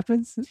that what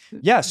happens?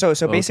 yeah, so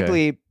Okay.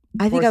 basically,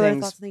 I think Poor I would have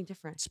Things- thought something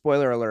different.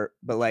 spoiler alert,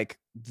 but like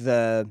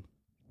the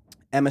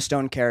Emma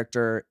Stone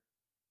character,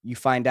 you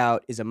find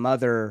out is a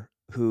mother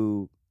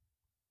who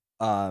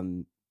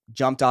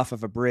jumped off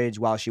of a bridge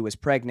while she was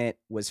pregnant,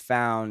 was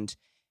found,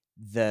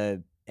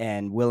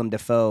 and Willem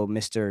Dafoe,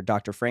 Mr.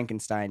 Dr.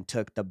 Frankenstein,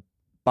 took the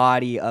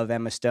body of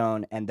Emma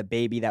Stone and the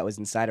baby that was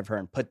inside of her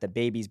and put the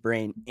baby's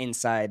brain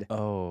inside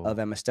Oh. of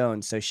Emma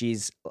Stone. So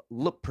she's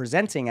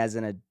presenting as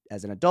an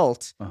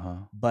adult, Uh-huh.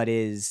 but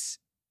is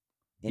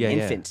an Yeah, yeah.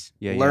 infant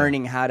Yeah, yeah.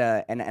 learning how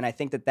to, and I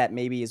think that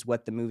maybe is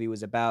what the movie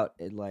was about,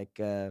 like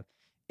a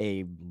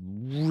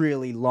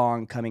really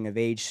long coming of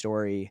age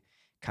story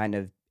kind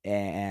of,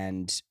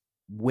 and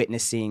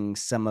witnessing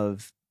some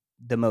of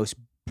the most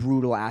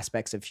brutal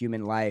aspects of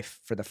human life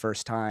for the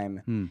first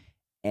time. Hmm.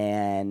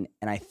 And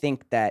I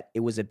think that it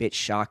was a bit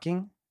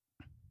shocking,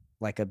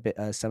 like a bit,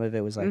 some of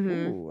it was like,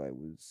 Mhm.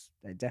 ooh,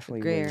 I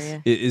definitely Gray was.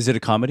 area. Is it a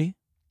comedy?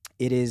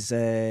 It is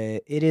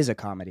a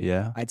comedy.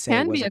 Yeah. I'd say it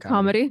Can was be a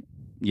comedy.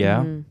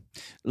 Yeah. Mhm.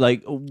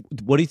 Like,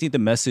 what do you think the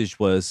message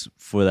was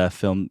for that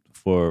film,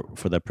 for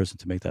that person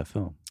to make that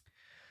film?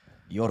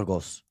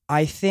 Yorgos.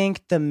 I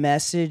think the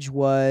message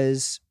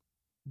was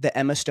the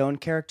Emma Stone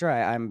character.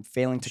 I'm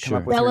failing to come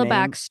up Sure. with her Bella name.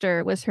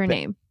 Baxter was her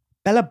name.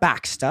 Bella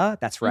Baxter.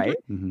 That's right.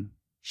 Mm-hmm.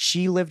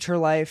 She lived her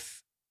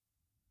life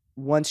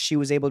once she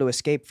was able to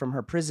escape from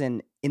her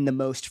prison in the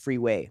most free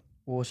way.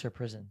 What was her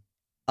prison?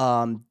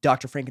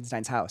 Dr.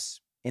 Frankenstein's house,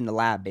 in the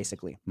lab,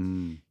 basically.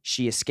 Mm.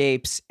 She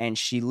escapes and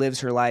she lives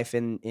her life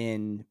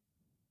in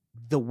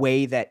the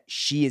way that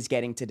she is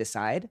getting to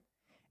decide.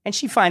 And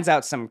she finds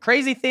out some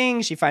crazy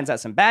things. She finds out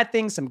some bad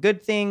things, some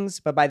good things.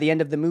 But by the end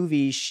of the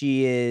movie,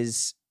 she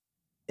is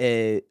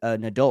an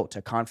adult,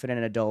 a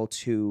confident adult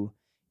who,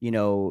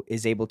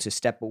 is able to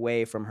step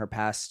away from her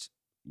past,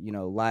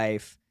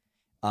 life.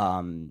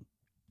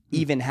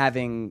 Even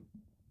having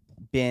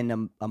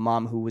been a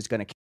mom who was going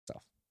to kill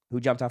herself, who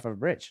jumped off of a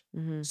bridge.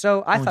 Mhm.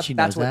 So I Oh, and thought she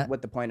that's knows that?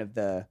 what the point of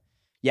the,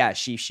 yeah,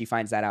 she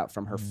finds that out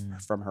from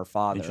her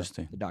father,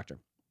 Interesting. the doctor.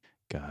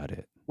 Got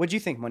it. What'd you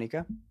think,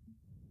 Monica?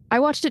 I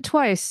watched it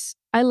twice.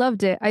 I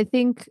loved it. I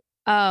think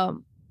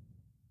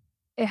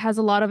it has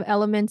a lot of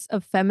elements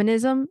of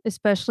feminism,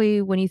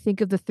 especially when you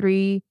think of the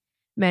three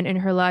men in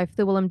her life.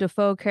 The Willem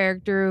Dafoe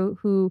character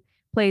who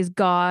plays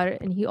God,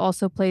 and he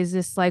also plays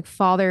this like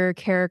father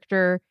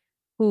character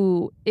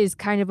who is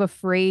kind of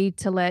afraid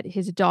to let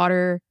his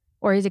daughter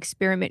or his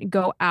experiment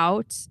go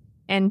out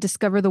and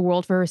discover the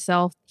world for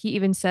herself. He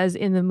even says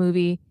in the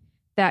movie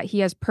that he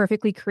has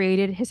perfectly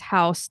created his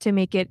house to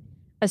make it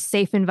a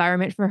safe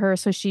environment for her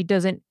so she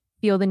doesn't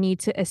feel the need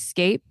to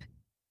escape.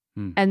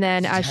 Hmm. And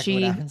then That's as exactly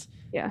what happens.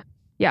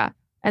 yeah.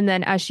 And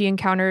then as she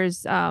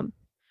encounters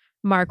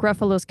Mark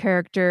Ruffalo's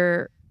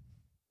character,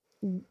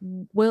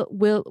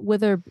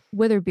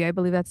 Witherby, I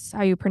believe that's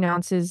how you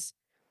pronounce his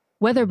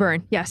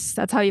Weatherburn. Yes,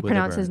 that's how you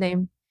pronounce his Witherburn.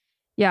 name.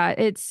 Yeah,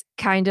 it's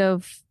kind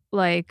of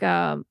like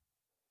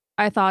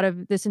I thought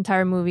of this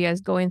entire movie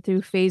as going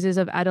through phases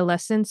of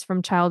adolescence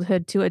from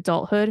childhood to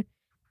adulthood.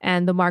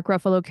 And the Mark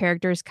Ruffalo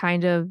character is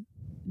kind of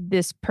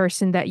this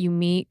person that you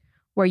meet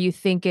where you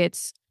think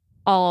it's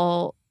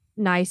all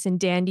nice and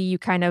dandy. You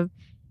kind of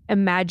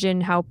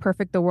imagine how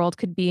perfect the world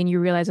could be, and you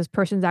realize this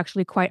person's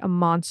actually quite a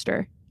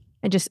monster,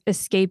 and just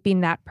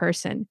escaping that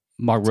person.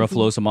 Mark To be-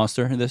 Ruffalo's a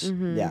monster in this?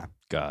 Mhm. Yeah.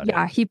 Got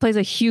Yeah, he plays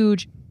a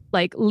huge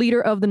like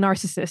leader of the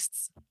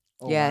narcissists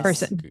Yes.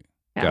 person. it.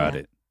 Yeah. Got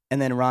it.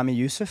 And then Rami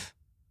Youssef.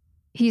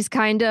 He's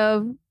kind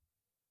of,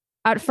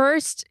 at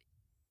first,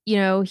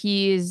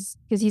 he's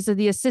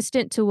the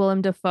assistant to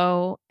Willem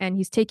Dafoe, and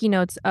he's taking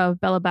notes of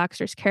Bella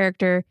Baxter's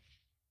character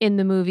in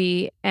the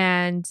movie.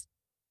 And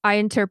I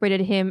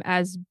interpreted him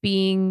as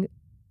being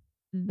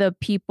the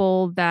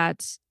people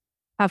that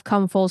have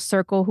come full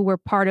circle, who were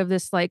part of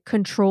this like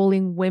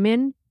controlling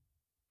women,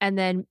 and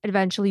then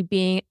eventually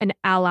being an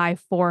ally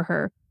for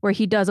her, where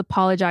he does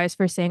apologize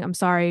for saying, I'm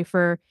sorry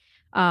for,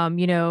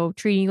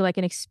 treating you like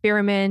an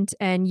experiment.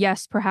 And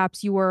yes,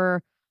 perhaps you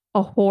were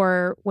a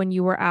whore when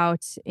you were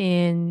out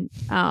in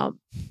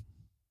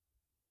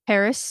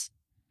Paris,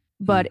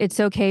 but it's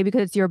okay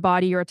because it's your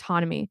body, your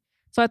autonomy.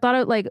 So I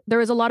thought there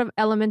was a lot of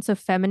elements of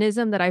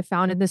feminism that I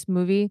found in this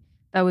movie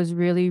that was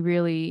really,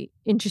 really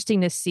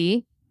interesting to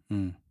see,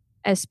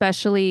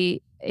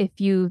 especially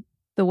the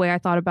way I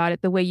thought about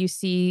it, the way you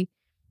see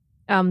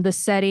the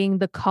setting,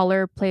 the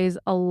color plays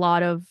a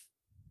lot of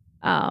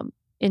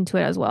into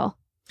it as well.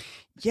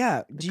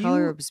 Yeah. The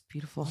color was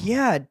beautiful.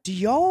 Yeah. Do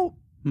y'all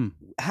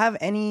have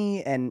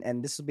any,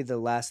 and this will be the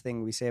last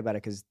thing we say about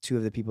it because two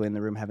of the people in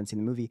the room haven't seen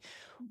the movie.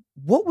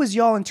 What was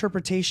y'all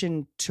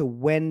interpretation to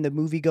when the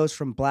movie goes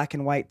from black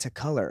and white to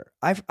color?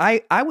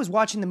 I was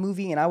watching the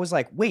movie and I was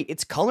like, wait,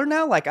 it's color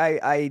now? Like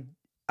I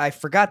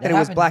forgot that it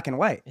was black and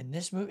white. In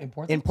this movie,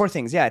 in Poor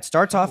Things, yeah. It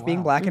starts off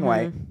being black and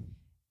white.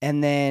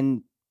 And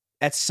then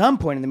at some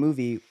point in the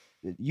movie,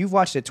 you've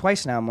watched it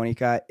twice now,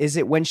 Monica. Is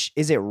it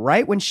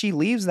right when she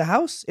leaves the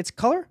house? It's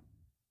color?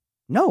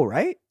 No,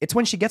 right? It's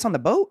when she gets on the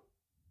boat?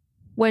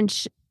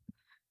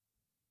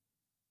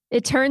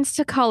 It turns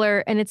to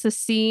color, and it's a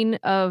scene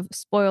of,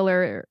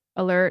 spoiler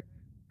alert,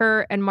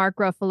 her and Mark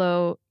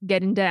Ruffalo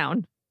getting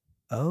down.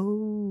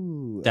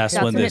 Oh. That's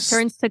when when it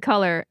turns to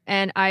color.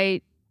 And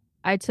I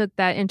took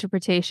that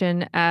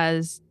interpretation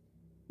as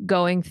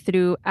going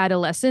through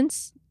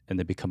adolescence. And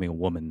then becoming a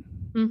woman.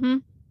 Mm-hmm.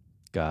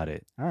 Got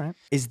it. All right.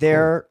 Is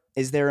there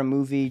a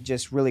movie,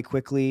 just really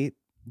quickly,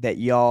 that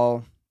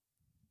y'all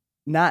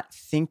not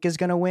think is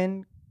going to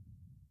win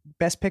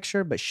Best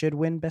Picture, but should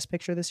win Best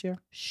Picture this year?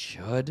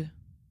 Should?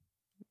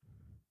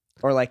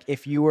 Or like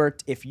if you were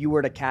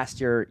to cast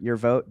your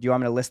vote, do you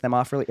want me to list them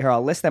off? Here,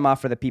 I'll list them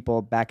off for the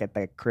people back at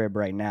the crib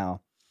right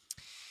now.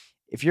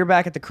 If you're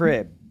back at the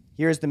crib,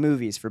 here's the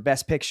movies for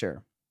Best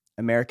Picture: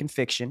 American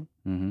Fiction,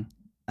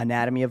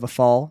 Anatomy of a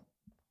Fall,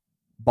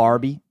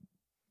 Barbie,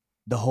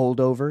 The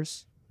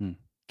Holdovers,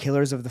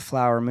 Killers of the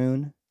Flower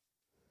Moon,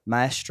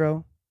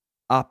 Maestro,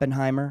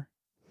 Oppenheimer,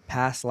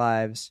 Past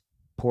Lives,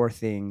 Poor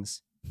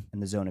Things, and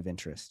The Zone of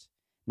Interest.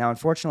 Now,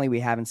 unfortunately, we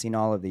haven't seen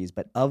all of these,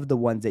 but of the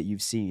ones that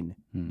you've seen,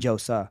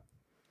 Josa,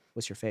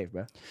 what's your fave,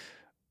 bro?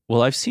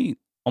 Well, I've seen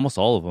almost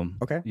all of them.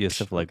 Okay. Yeah,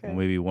 except for like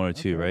maybe one or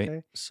two, right?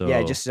 Okay. So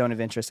yeah, just Zone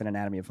of Interest and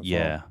Anatomy of a Fall.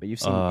 Yeah. But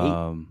you've seen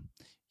 8.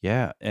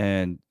 Yeah,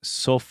 and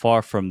so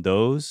far from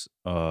those,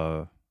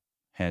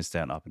 hands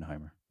down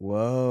Oppenheimer.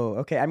 Whoa.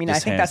 Okay. I mean, I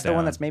think that's the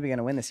one that's maybe going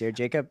to win this year.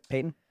 Jacob,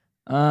 Peyton?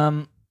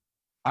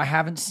 I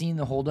haven't seen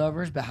The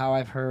Holdovers, but how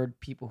I've heard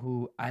people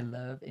who I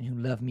love and who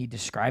love me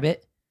describe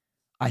it,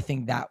 I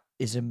think that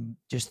is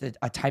just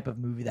a type of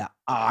movie that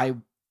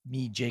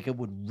Jacob,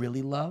 would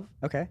really love.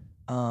 Okay.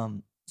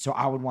 So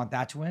I would want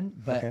that to win.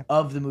 But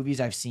of the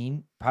movies I've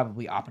seen,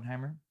 probably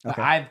Oppenheimer. But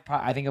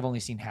I think I've only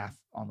seen half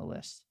on the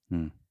list.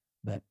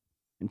 But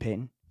and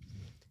Peyton?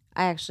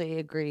 I actually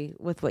agree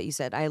with what you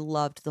said. I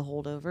loved The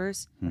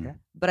Holdovers. Okay.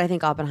 But I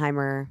think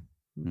Oppenheimer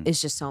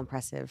is just so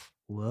impressive.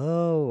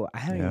 Whoa. I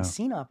haven't even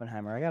seen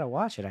Oppenheimer. I got to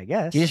watch it, I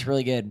guess. it's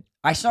really good.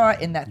 I saw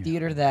it in that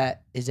theater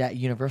that is at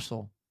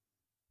Universal.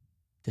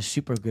 The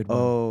super good one.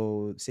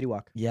 Oh, City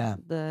Walk. Yeah.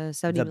 The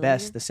 70 The millimeter?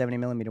 best, the 70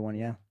 millimeter one,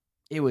 yeah.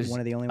 It was one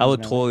of the only I ones.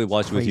 would totally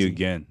watch it with you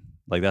again.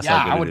 Like that's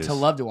how good I it would is.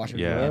 love to watch it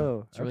with you. Yeah. again.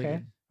 Oh, It's really okay.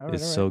 good. All right,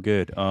 It's all right. so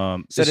good.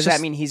 So does that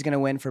mean he's going to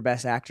win for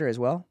Best Actor as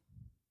well?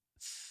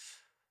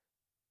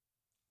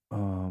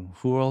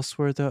 Who else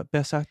were the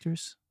best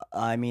actors?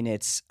 I mean,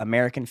 it's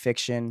American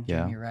Fiction.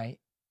 Yeah. You're right.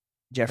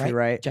 Jeffrey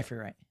Wright.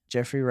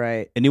 Jeffrey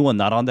Wright. Anyone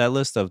not on that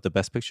list of the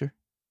best picture?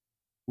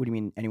 What do you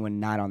mean? Anyone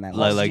not on that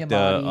Like- list? like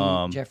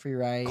the, Jeffrey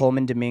Wright.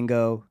 Coleman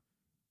Domingo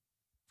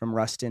from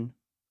Rustin,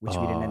 which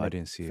we didn't end I up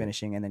didn't see it.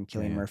 finishing, and then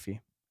Cillian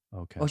Murphy.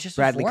 Okay. Oh, it's just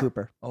Bradley 4?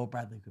 Cooper. Oh,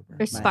 Bradley Cooper.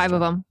 There's Nice 5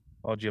 of job. them.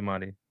 Paul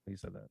Giamatti. You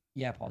said that.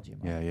 Yeah, Paul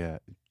Giamatti. Yeah.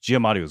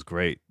 Giamatti was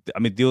great. I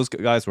mean, those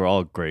guys were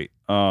all great.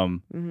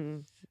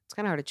 It's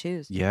kind of hard to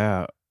choose.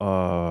 Yeah.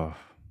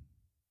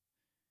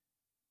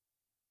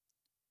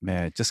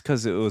 Man, just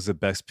because it was the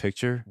best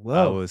picture, I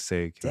Whoa. would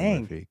say Cillian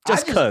Dang. Murphy.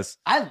 Just I because.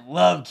 I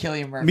love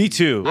Cillian Murphy. Me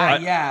too. I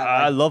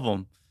I love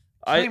him.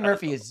 Cillian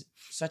Murphy is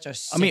such a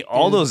sick I mean,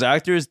 all dude. those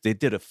actors, they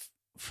did a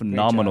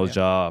phenomenal yeah.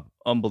 job,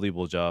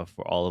 unbelievable job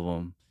for all of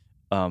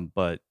them.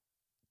 But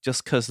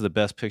just because of the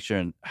best picture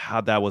and how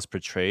that was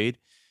portrayed,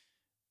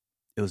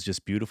 it was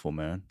just beautiful,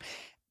 man.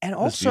 And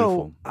was also,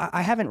 beautiful.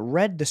 I haven't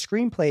read the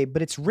screenplay,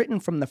 but it's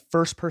written from the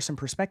first person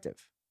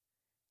perspective.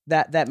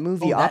 That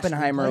movie Oh, that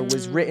Oppenheimer screenplay?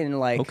 was written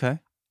like, Okay.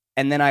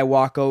 and then I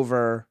walk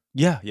over,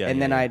 Yeah.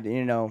 and then yeah. I,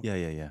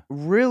 Yeah.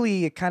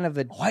 really kind of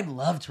Oh, I'd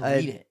love to a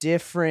read it.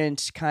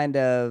 different kind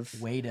of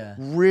Way to.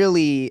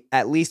 really,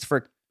 at least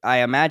for I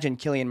imagine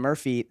Cillian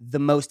Murphy the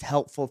most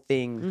helpful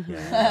thing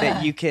Mhm.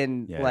 that you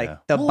can Yeah.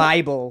 the Well,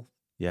 Bible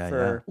Yeah,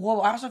 for.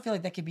 Well, I also feel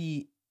like that could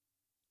be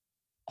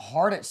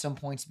hard at some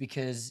points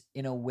because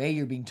in a way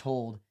you're being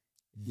told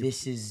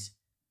this is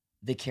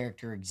the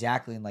character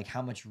exactly and like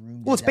how much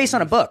room. Well, does it's that based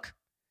on a leave? book.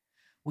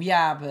 Well,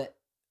 yeah, but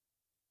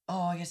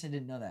I guess I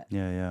didn't know that.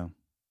 yeah.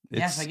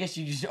 Yes, I guess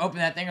you just open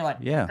that thing. You're like,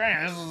 Yeah. okay,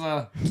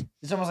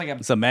 it's almost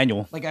It's a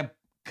manual, like a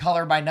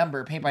color by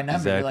number, paint by number.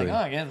 Exactly. You're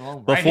like, oh yeah, well,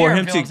 But right for here, I'm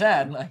him feeling to-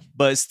 sad. Like,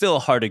 but it's still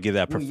hard to give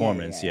that ooh,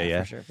 performance.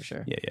 Yeah. for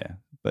sure. Yeah.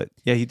 But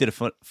yeah, he did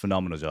a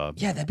phenomenal job.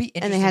 Yeah, that'd be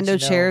interesting. And they had no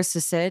to know. chairs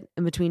to sit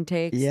in between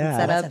takes Yeah.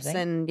 and That's a setups. thing?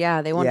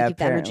 And they wanted Yeah, to keep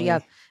the energy apparently.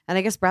 up. And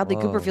I guess Bradley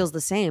Cooper Whoa. feels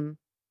the same.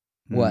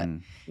 What?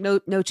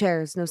 No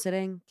chairs, no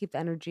sitting. Keep the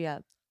energy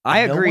up.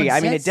 I No agree. one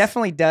I mean, it sits?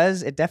 definitely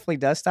does. It definitely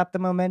does stop the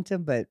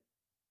momentum, but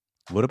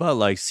What about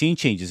like scene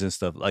changes and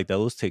stuff like that?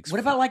 Those takes. What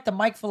about like the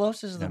Mike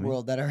Feloses of the I mean-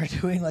 world that are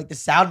doing like the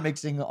sound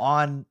mixing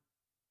on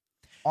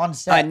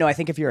set? no, I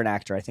think if you're an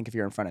actor, I think if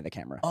you're in front of the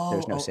camera,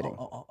 there's no sitting.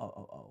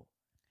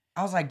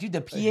 I was like, dude,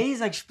 the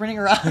PA's like sprinting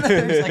around.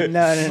 There's like,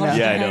 No.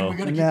 Yeah, I know. We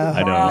gotta keep No, the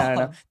I know. bar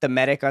no. on. The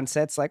medic on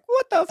set's like,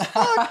 what the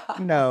fuck?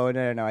 No.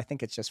 I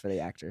think it's just for the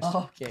actors.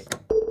 Okay.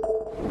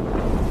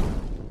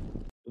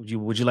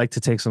 Would you like to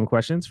take some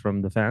questions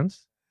from the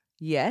fans?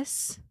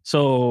 Yes.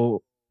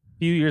 So a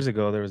few years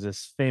ago, there was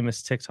this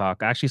famous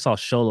TikTok. I actually saw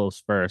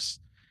Sholo's first,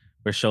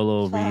 where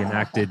Sholo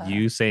reenacted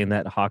you saying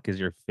that Hawk is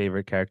your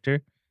favorite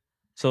character.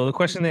 So the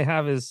question they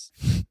have is,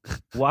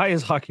 why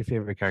is Hawk your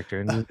favorite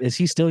character? And is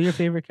he still your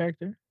favorite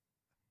character?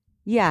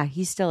 Yeah,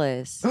 he still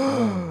is.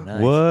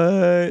 Nice.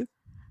 What?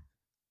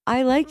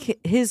 I like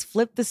his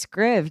flip the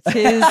script.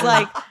 His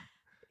like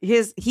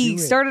he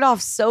started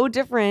off so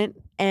different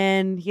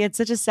and he had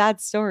such a sad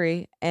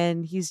story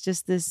and he's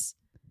just this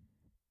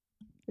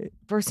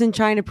person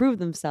trying to prove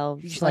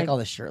themselves. Just like all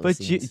the shirtless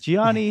But scenes.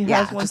 Gianni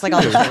Yeah, has one just like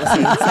all the too. shirtless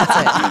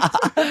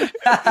scenes.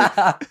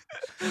 That's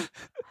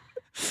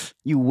it.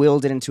 You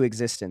willed it into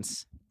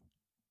existence.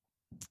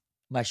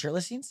 My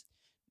shirtless scenes?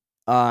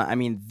 I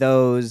mean,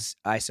 those,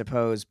 I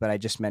suppose, but I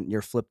just meant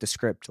your flip the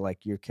script,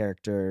 like your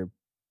character,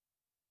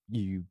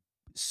 you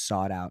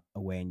sought out a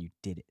way and you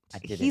did it. I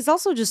did He's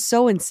also just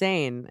so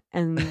insane.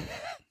 And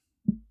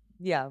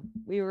yeah,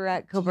 we were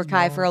at Cobra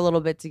Kai for a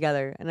little bit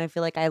together. And I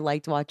feel like I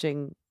liked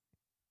watching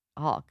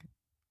Hawk.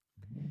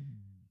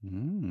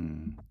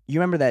 Mm. You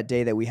remember that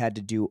day that we had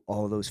to do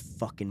all those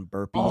fucking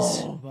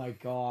burpees Oh my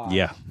god.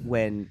 Yeah.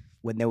 when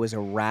there was a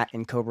rat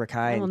in Cobra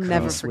Kai I will and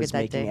never Chris forget was that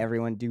making day.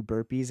 everyone do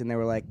burpees and they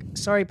were like,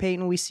 "Sorry,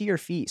 Peyton, we see your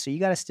feet, so you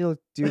got to still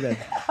do them."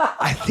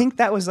 I think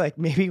that was like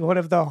maybe one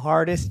of the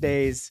hardest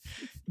days.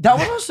 That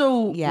was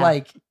also Yeah.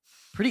 like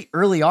pretty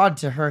early on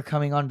to her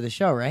coming onto the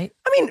show, right?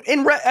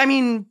 I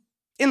mean,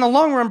 in the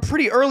long run,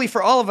 pretty early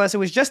for all of us. It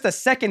was just the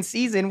second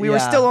season. We were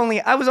Yeah. still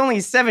I was only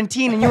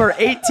 17 and you were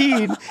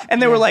 18.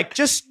 And they were like,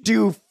 just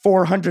do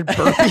 400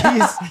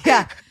 burpees.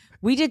 Yeah.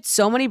 We did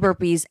so many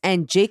burpees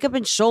and Jacob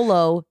and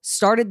Sholo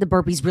started the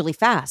burpees really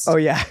fast. Oh,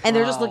 yeah. And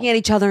they're just looking at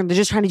each other and they're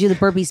just trying to do the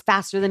burpees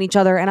faster than each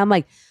other. And I'm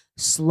like,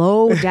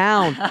 slow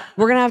down.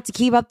 We're going to have to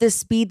keep up this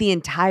speed the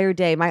entire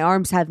day. My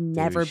arms have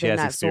never Dude, she been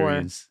has that sore.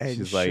 experience. And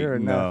She's like, sure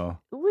enough.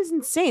 no. It was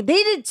insane.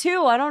 They did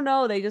too. I don't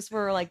know. They just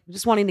were like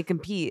just wanting to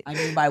compete. I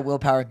knew my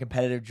willpower and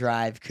competitive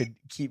drive could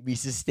keep me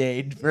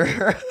sustained for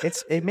her.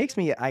 It makes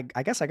me, I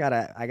guess I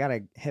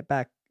gotta hit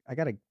back. I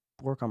gotta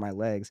work on my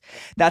legs.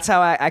 That's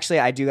how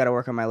I do gotta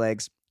work on my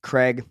legs.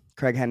 Craig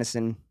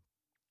Hennison,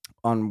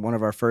 on one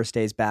of our first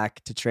days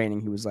back to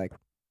training, he was like,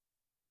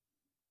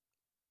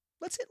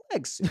 "Let's hit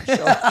legs."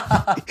 So,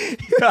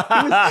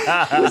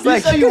 he was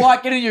like, so you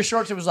walk in your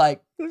shorts, it was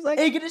like, he was like,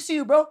 hey, good to see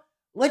you, bro.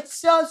 Let's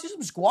do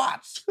some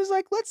squats. he was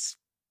like, let's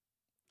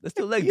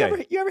do leg you day.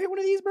 ever hit one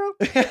of these, bro?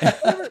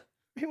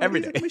 Hit one Every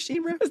of these day.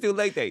 machine, bro. Let's do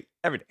leg day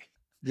every day.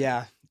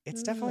 Yeah,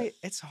 it's definitely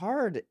it's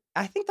hard.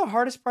 I think the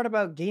hardest part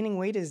about gaining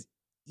weight is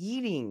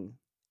eating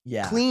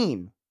Yeah.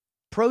 clean,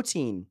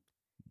 protein,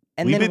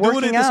 and We've then been doing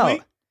working it this out.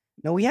 week.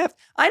 No, we have.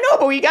 I know,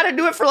 but we got to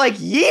do it for like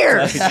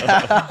years.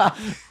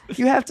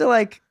 You have to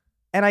like,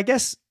 and I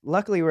guess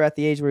luckily we're at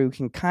the age where we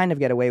can kind of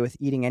get away with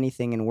eating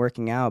anything and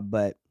working out,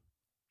 but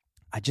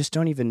I just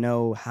don't even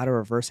know how to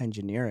reverse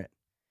engineer it.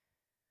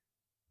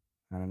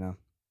 I don't know.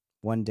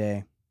 One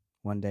day.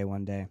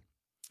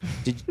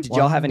 Did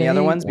y'all have any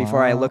other ones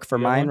before I look for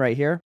You got mine one? right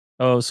here?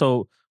 Oh,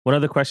 so one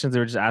of the questions they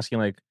were just asking,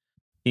 like,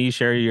 can you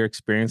share your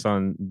experience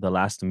on the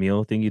last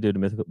meal thing you did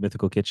at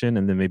Mythical Kitchen,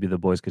 and then maybe the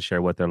boys could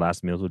share what their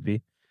last meals would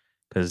be?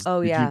 Because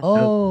Oh, yeah.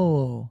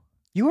 Oh.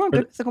 You were on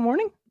Good Mythical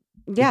Morning?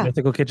 Yeah.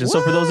 Mythical Kitchen.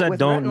 So for those What? that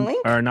With Rhett and don't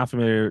Link? are not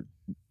familiar,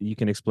 you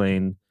can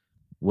explain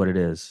what it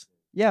is.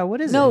 Yeah, what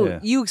is No, Yeah.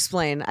 you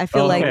explain. I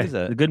feel Oh, like okay. What is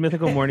that? The Good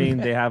Mythical Morning,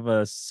 they have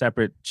a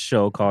separate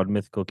show called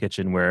Mythical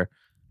Kitchen where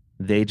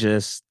they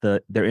just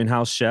their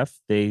in-house chef,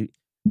 they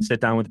sit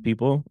down with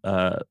people,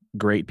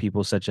 great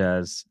people such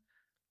as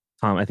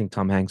I think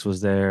Tom Hanks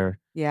was there.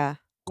 yeah.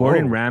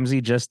 Gordon Whoa.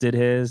 Ramsay just did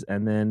his,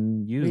 and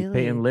then you, Really?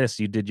 Peyton List,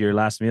 you did your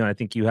last meal. I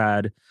think you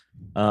had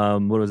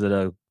what was it,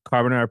 a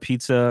carbonara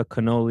pizza,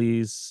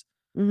 cannolis,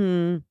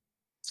 Mm-hmm.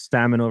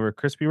 salmon over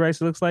crispy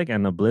rice. It looks like,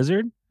 and a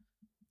blizzard.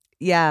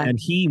 Yeah. And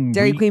he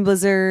Dairy Queen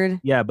Blizzard.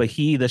 Yeah, but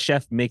the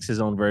chef makes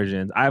his own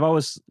versions. I've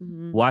always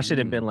Mhm. watched it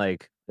and been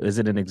like, is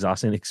it an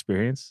exhausting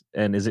experience?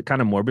 And is it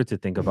kind of morbid to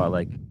think about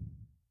like,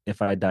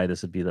 if I die,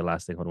 this would be the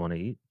last thing I'd want to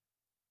eat?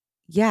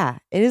 Yeah,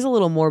 it is a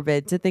little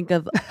morbid to think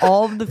of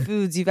all of the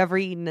foods you've ever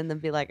eaten and then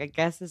be like, I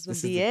guess this would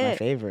This be is my it.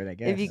 favorite, I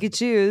guess. If you could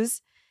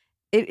choose.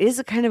 It is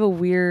a kind of a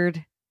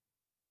weird,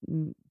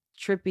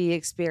 trippy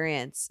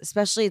experience,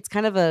 especially it's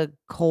kind of a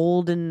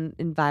cold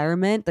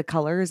environment, the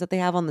colors that they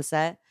have on the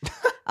set.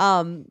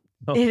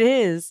 It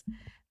is.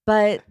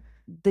 But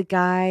the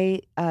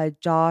guy,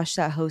 Josh,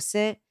 that hosts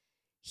it,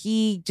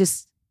 he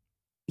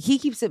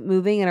keeps it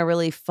moving in a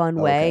really fun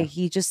way.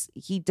 He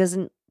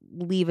doesn't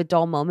leave a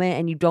dull moment,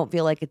 and you don't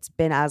feel like it's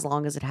been as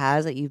long as it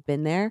has that you've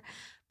been there.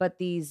 But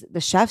the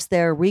chefs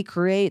there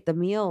recreate the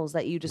meals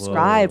that you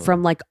describe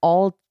from like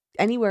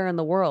anywhere in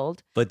the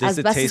world. But does as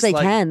it best taste as they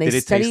like, can. They did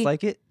it study, taste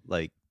like it?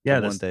 Like Yeah,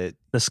 the one that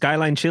the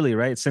Skyline chili,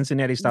 right?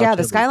 Cincinnati style. yeah,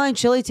 chili. the Skyline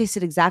chili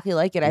tasted exactly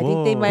like it. I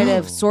think they might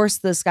have Whoa.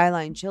 sourced the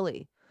Skyline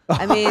chili.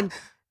 I mean,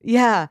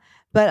 yeah,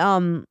 but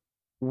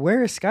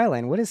Where is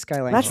Skyline? What is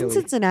Skyline that's chili? in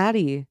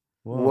Cincinnati.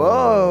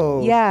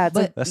 Whoa. Yeah, it's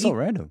But That's so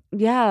random.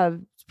 yeah,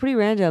 it's pretty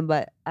random,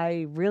 but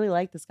I really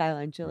like the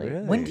Skyline chili.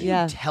 Really? when do you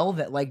Yeah. tell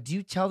that? Like, do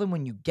you tell them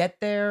when you get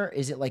there?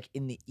 Is it like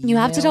in the email? You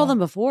have to tell them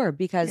before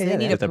because Yeah, they yeah,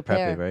 need You to have to prep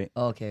prepare. it, right?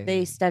 Oh, okay.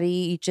 They study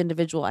each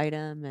individual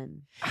item,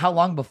 and How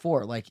long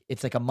before? Like,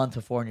 it's like a month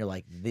before, and you're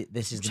like,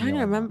 this is I'm the trying to meal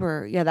I want."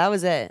 remember. Yeah, that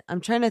was it.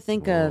 I'm trying to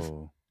think of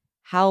Whoa.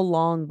 how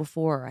long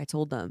before I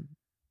told them.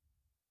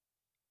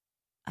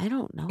 I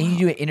don't know. And you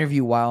do an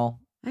interview while.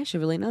 I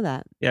should really know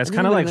that. Yeah, it's I think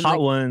kind it of would've like been, Hot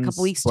Ones. A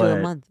couple weeks to a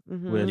but- month.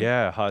 Mhm. with-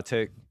 Yeah, hot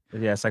take.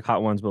 Yeah, it's like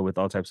Hot Ones, but with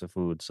all types of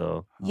food.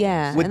 So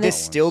Yeah, Would and this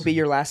they- still be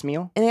your last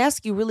meal? And they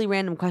ask you really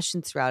random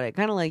questions throughout it,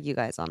 kind of like you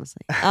guys,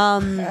 honestly.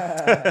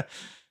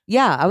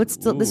 Yeah, I would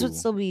still. This would Ooh.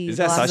 still be Is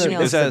the that last sashimi?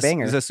 meal. Is This is a that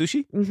banger. is that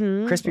sushi?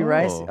 Mhm. Crispy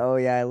rice? Oh. Oh,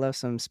 yeah. I love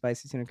some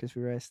spicy tuna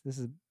crispy rice. This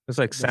is it's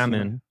like That's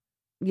salmon,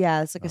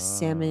 Yeah, it's like a Ah.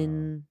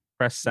 salmon.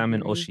 pressed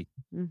salmon Mhm. oshi.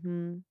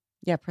 Mm-hmm.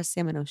 Yeah, pressed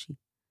salmon oshi.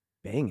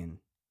 banging.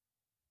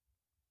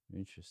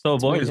 Interesting. So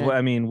It's really boys,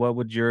 good. what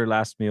would your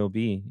last meal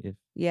be? If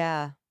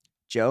Yeah.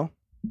 Joe?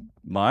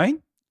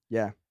 Mine?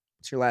 Yeah.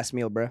 It's your last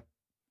meal, bro.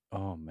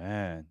 Oh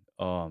man.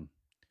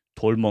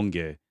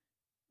 돌멍게,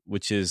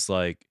 which is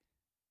like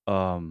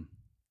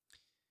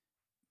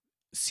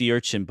sea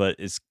urchin, but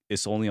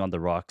it's only on the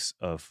rocks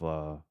of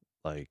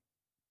like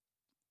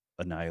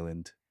an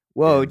island.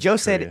 Whoa, in Joe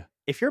said, Korea.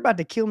 if you're about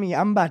to kill me,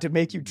 I'm about to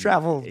make you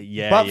travel.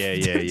 Yeah, buff,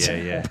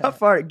 yeah.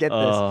 Buff art, get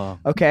this.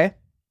 Okay.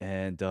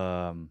 And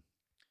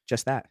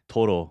Just that.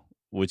 Toro,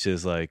 which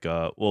is like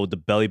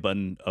the belly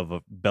button of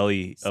a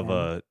belly of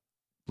a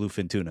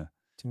bluefin tuna.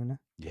 Tuna.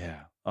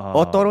 Yeah.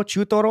 Otoro,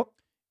 chutoro.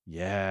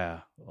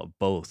 Yeah,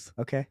 both.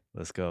 Okay.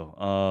 Let's go.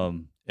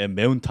 And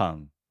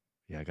매운탕.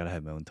 Yeah, I gotta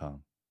have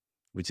매운탕,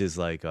 which is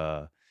like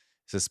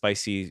it's a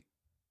spicy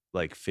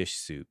like fish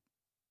soup,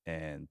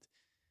 and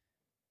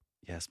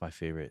yeah, it's my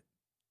favorite.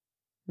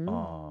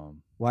 Mm.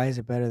 Why is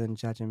it better than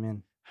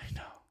jajangmyeon? I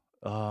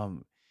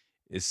know.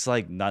 It's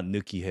like not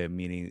nukihe,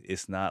 meaning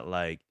it's not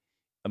like.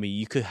 I mean,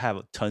 you could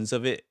have tons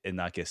of it and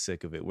not get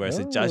sick of it. Whereas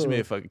a judgment,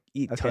 if I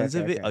eat Okay, tons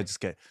okay, of it, okay. I'll just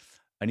get.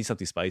 I need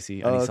something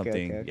spicy. I Oh, need okay,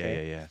 something.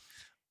 okay. Yeah.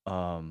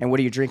 And what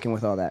are you drinking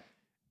with all that?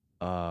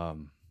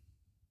 Um,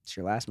 It's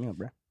your last meal,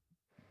 bro.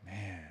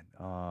 man,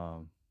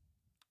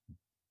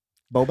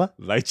 Boba?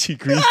 lychee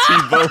green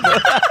tea boba.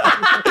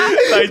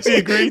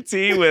 Lychee green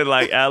tea with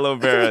like aloe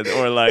vera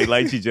or like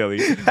lychee jelly.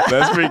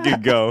 Let's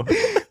freaking go.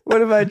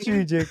 What about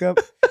you, Jacob?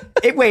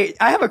 Wait,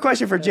 I have a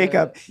question for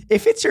Jacob.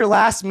 If it's your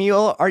last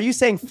meal, are you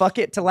saying fuck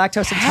it to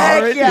lactose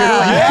intolerant?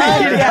 Yeah.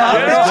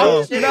 Yeah.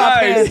 Nice.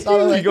 Nice.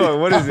 Keep going.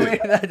 What is it?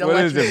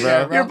 What is it,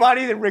 bro? Your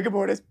body's in rigor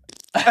mortis.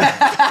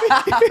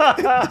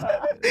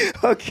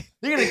 Okay.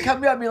 They're gonna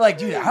come up and be like,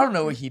 dude, I don't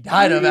know what he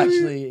died of.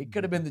 Actually, it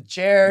could have been the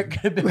chair. It could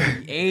have been what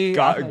he ate.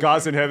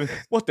 God's in heaven.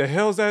 What the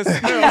hell's that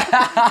smell?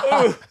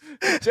 Oh,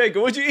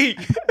 Jacob, what'd you eat?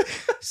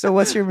 So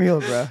what's your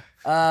meal, bro?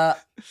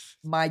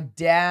 My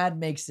dad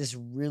makes this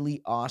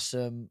really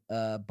awesome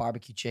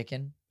barbecue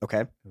chicken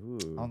Okay.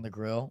 on the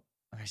grill.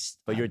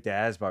 But your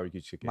dad's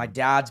barbecue chicken. my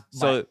dad's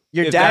So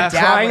Your if dad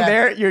that's- crying would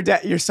have-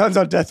 there. Your son's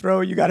on death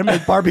row. You got to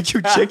make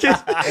barbecue chicken.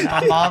 and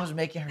my mom's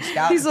making her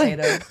scout He's like-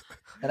 potatoes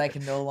that I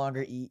can no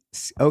longer eat.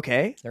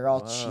 Okay. They're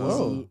all Whoa.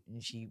 cheesy,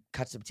 and she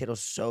cuts the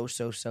potatoes so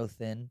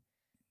thin.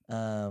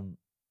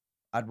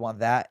 I'd want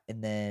that,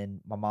 and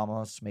then my mom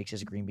also makes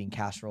this green bean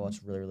casserole.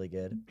 It's really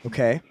good.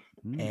 Okay.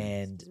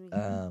 And Excuse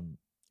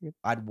me.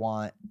 I'd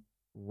want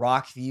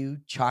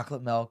Rockview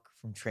chocolate milk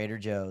from Trader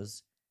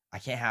Joe's. I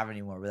can't have it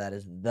anymore, but that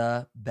is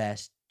the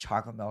best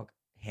chocolate milk,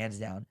 hands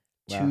down.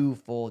 Wow. 2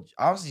 full.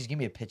 Honestly, just give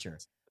me a pitcher.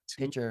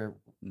 Pitcher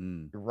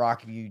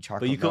Rockview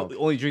chocolate But you milk. could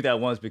only drink that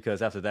once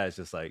because after that it's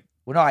just like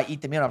Well, no, I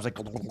eat the meal. And I was like,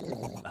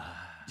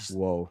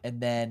 Whoa. and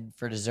then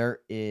for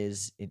dessert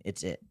is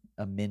it's it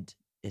a mint.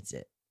 It's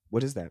it.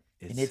 What is that?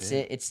 And it's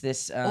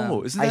this isn't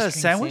ice that a cream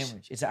sandwich?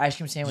 It's an ice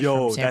cream sandwich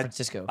Yo, from San that's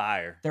Francisco.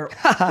 Fire. They're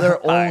Fire.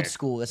 old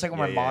school. It's like what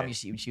my Yeah, mom yeah.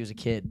 used to eat when she was a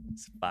kid.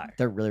 It's fire.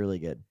 They're really, really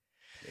good.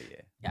 Yeah.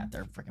 Yeah,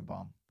 they're freaking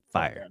bomb.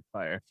 Fire.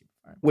 Fire.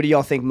 What do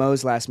y'all think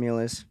Mo's last meal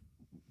is?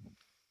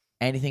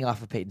 Anything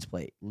off of Peyton's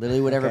plate.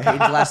 Literally whatever Peyton's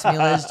last meal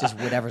is, just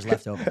whatever's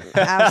left over. That's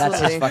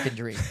Absolutely. his fucking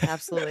dream.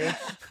 Absolutely.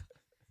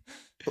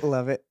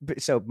 Love it.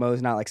 So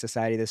Mo's not like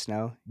Society of the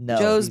Snow. No.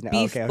 Joe's no,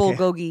 beef okay.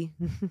 bulgogi.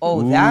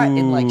 Oh, that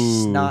and like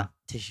Ooh. snot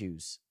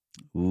tissues.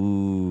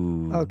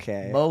 Ooh.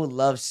 Okay. Mo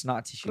loves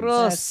snot tissues.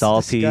 Gross. That's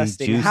Salty,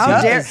 disgusting.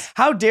 juicy.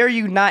 How dare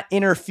you not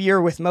interfere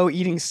with Mo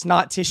eating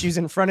snot tissues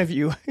in front of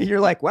you?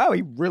 You're like, wow,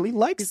 he really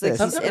likes He's like, this.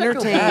 "Something Sometimes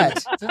I feel entertained."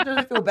 bad. Sometimes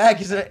I feel bad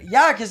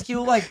because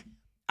he'll like,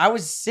 I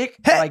was sick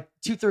like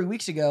 2-3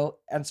 weeks ago,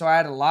 and so I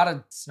had a lot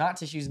of snot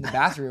tissues in the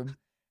bathroom,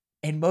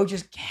 and Mo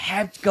just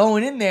kept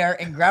going in there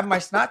and grabbing my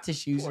snot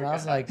tissues, and I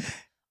was like,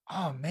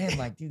 oh man,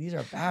 like dude, these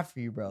are bad for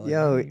you, bro. Like,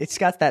 Yo, really- it's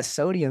got that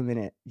sodium in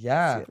it.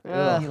 yeah,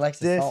 Ugh. he likes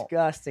the salt.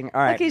 Disgusting. All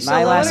right, Okay,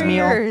 my Sholo, last what are meal.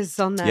 yours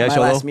on that? Yeah, My Sholo.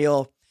 last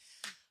meal.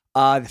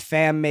 The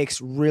fam makes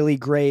really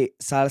great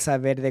salsa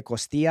verde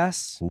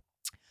costillas.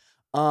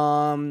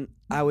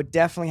 I would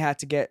definitely have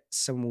to get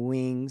some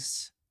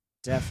wings.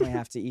 Definitely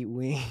have to eat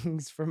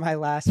wings for my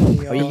last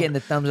meal. Are you getting the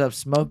thumbs up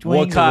smoked What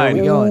wings? or where kind?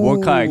 we going?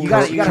 What kind? You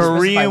gotta specify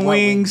Korean what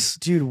wings.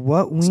 Dude,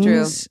 what It's true.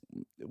 wings?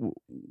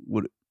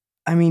 What?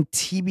 I mean,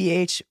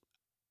 TBH,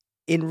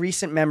 in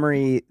recent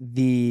memory,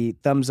 the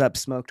thumbs up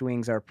smoked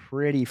wings are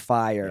pretty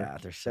fire. Yeah,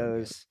 they're so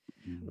Those.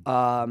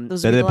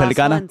 Those were the last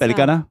Pelicana? ones, huh?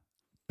 Pelicana?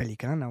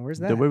 Pelicana, where's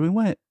The that? where we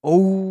went.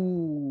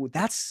 Oh,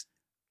 that's.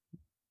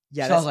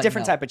 Yeah, Sounds that's like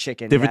different no. type of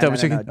chicken. Different Yeah, type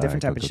of chicken? Different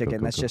Alright, type cool, of cool, chicken.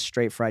 cool, That's cool. just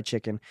straight fried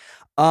chicken.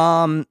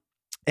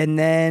 And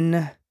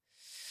then,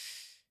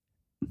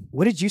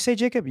 what did you say,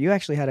 Jacob? You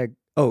actually had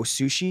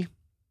sushi.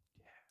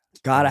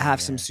 Gotta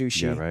have some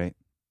sushi. Yeah, right.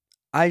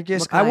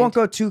 I won't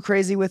go too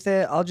crazy with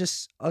it. I'll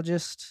just.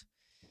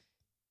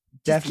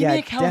 Just give me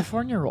a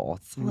California roll.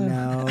 That's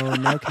all I-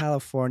 No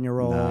California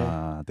roll.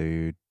 Nah,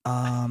 dude.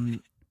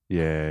 Um,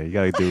 Yeah, you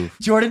gotta do.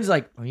 Jordan's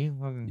like, are you?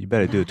 fucking- You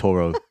better do a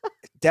Toro.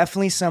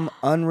 definitely some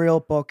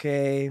Unreal Poke.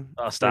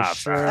 Oh, stop.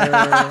 For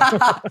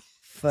stop. sure.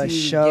 For Dude,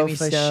 show, give me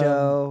for some.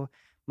 show.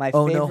 My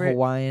Oh no, favorite.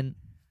 Hawaiian.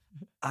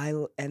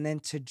 And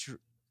then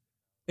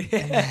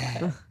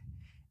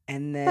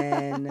and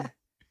then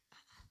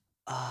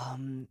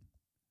Some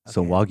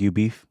okay. Wagyu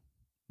beef.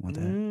 Want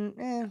that?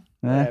 Eh,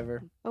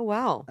 whatever. Oh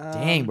wow.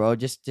 Dang, bro,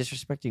 just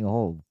disrespecting a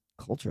whole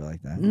culture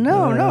like that.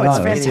 No, No, it's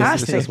no, it's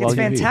fantastic. just It's Wagyu beef.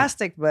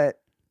 fantastic, but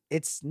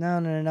it's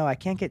no. I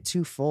can't get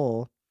too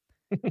full.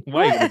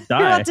 Why you You're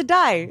die? about to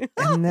die.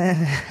 And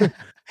then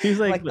He's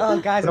like,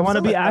 oh guys, I I'm want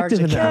to so be active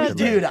in the lethargic.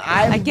 afterlife. Dude,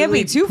 I can't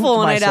be too full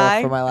when I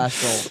die. For my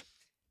last roll.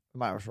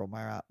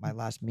 My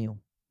last meal.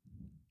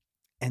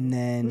 And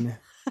then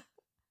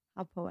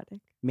How poetic.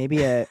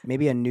 maybe a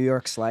New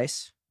York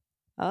slice.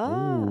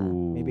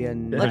 Oh. Maybe a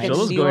Yeah, Like a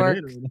Sholo's New going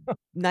York in.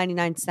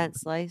 99-cent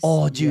slice.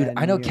 Oh, dude, Yeah,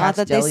 I know New York. Not Cat's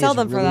that they Deli sell is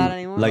them for really that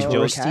anymore. Like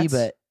Joe's roasty, Cats?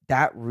 but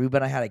that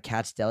Reuben I had at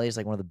Cat's Deli is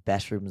like one of the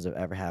best Reubens I've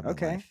ever had. In my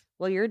Okay. life.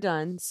 Well, you're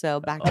done. So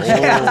back to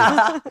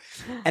Oh.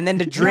 And then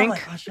to And I'm drink,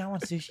 like, oh, shit, I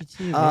want sushi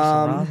too. Maybe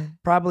some ramen.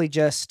 probably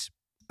just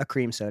a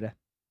cream soda.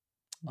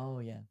 Oh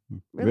yeah.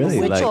 Really?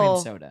 Which Like- will-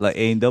 soda. Like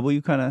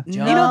A&W kind of. you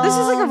know, this is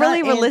like a No,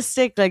 really not in-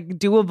 realistic, like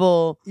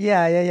doable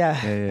Yeah,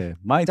 yeah.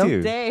 Mine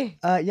too. day.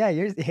 Yeah,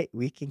 yours. Hey,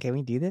 can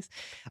we do this?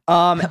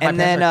 My And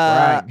then parents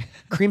are crying.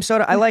 cream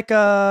soda. I like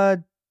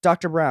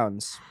Dr.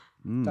 Brown's.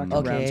 Mm. Dr.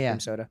 Okay, Brown's yeah. cream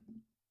soda.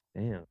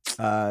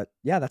 Damn.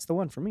 Yeah, that's the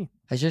one for me.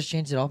 Has yours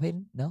changed at all,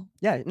 Peyton? No.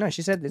 Yeah, no,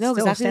 she said it No,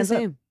 still exactly the stands up.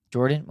 same.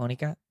 Jordan,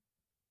 Monica.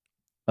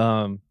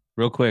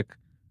 Real quick,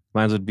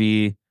 mine would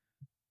be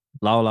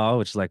lao lao,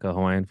 which is like a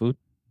Hawaiian food.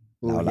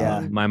 Ooh,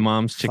 yeah. My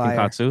mom's chicken Fire.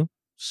 katsu,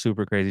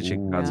 super crazy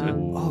chicken Ooh. katsu.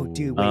 Oh,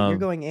 dude, wait, you're Um,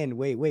 going in.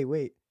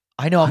 Wait.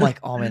 I know. I'm like,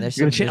 oh man, there's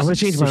You're some. gonna change- I'm gonna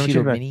change mine, I'm gonna Sushi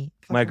change mini.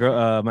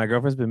 My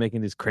girlfriend's been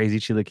making these crazy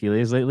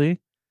chilaquiles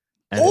lately.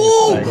 And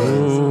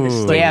Ooh! it's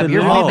like Damn, the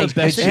your little mom makes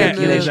best good chilaquiles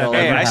chilaquiles. I've All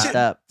ever Hey, I had. messed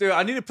up. Dude,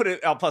 I need to put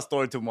it al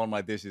pastor to one of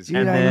my dishes. Dude,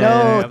 And I then-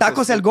 know. I'm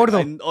Tacos so el gordo.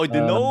 Oh,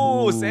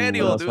 no, What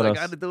serio, else, dude. what I else?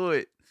 gotta do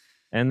it.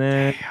 And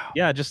then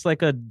yeah, just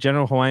like a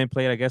general Hawaiian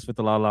plate, I guess, with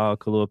the lao,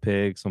 kalua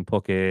pig, some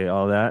poke,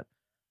 all that.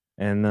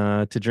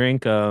 And to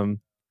drink passion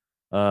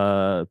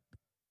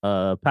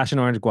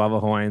orange guava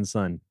Hawaiian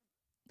sun.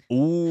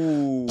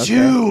 Ooh.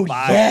 Dude,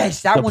 Fire.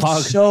 yes, that The one's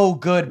pog- so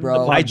good,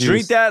 bro. the I pog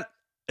drink juice. that.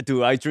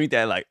 Dude, I drink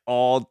that like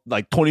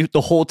 20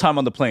 the whole time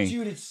on the plane.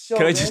 Dude, it's so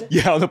Can I good.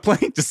 just on the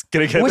plane? Just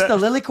can I get What's that?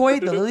 the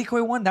lilikoi? The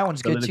lilikoi one? That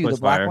one's The good too. lilikoi's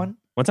The black fire. one.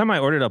 One time I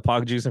ordered a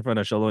pog juice in front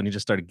of Sholo and he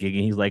just started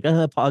gigging. He's like,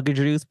 pog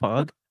juice,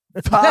 pog.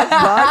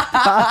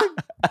 Pog.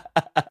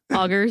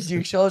 Augers.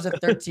 Dude shows a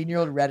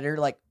 13-year-old redditor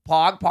like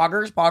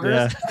poggers.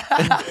 Yeah.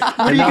 What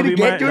are And you that'll gonna be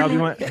get, that'll be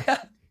Jordan?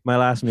 my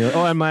last meal.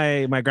 Oh, and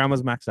my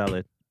grandma's mac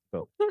salad.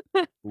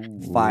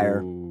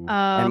 Fire. Ooh.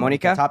 And Um,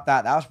 Monica? Top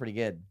that. That was pretty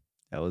good.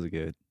 That was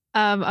good.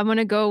 I'm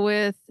gonna go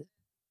with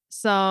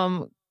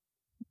some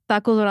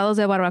tacos dorados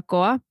de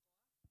barbacoa,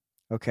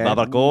 Okay.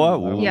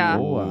 Barbacoa? Ooh. Yeah.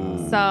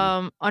 Ooh.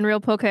 some unreal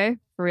poke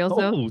For reals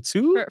though. Oh,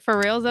 two? For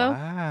reals though.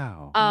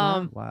 Wow.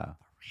 Wow.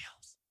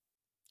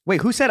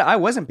 Wait, who said I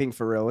wasn't being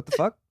for real? What the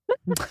fuck?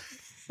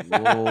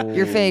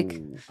 You're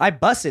fake. I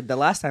busted the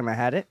last time I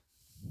had it.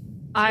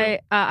 I'm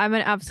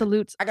an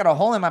absolute I got a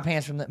hole in my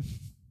pants from the.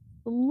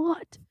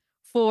 slut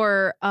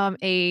for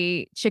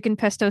a chicken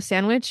pesto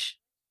sandwich.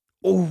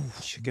 Oh,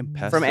 Chicken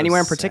pesto from anywhere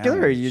in particular,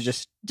 or you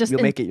sandwich. Just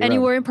you'll make it your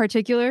anywhere in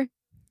particular. own?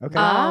 Okay.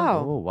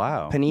 Wow. Oh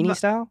wow. Panini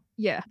style.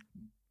 Yeah.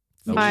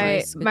 Okay. My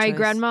choice, good my choice.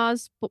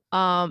 grandma's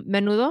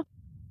menudo.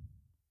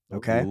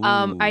 Okay.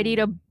 I'd eat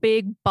a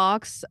big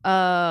box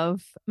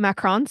of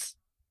macarons.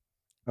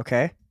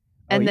 Okay. Oh,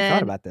 And you thought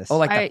then- about this. Oh,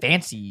 like I- the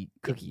fancy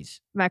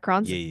cookies.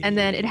 Macarons. Yeah, And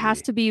then it has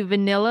yeah. to be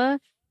vanilla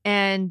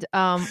and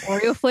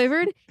Oreo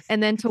flavored.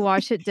 And then to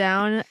wash it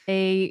down,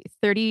 a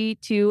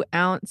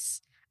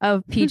 32-ounce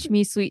of peach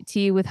me sweet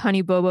tea with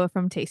honey boba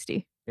from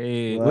Tasty.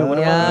 Hey, What? what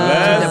Yeah.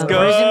 about Let's the go.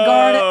 prison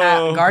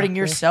guard guarding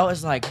your cell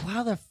is like,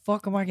 how the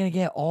fuck am I gonna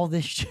get all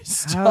this shit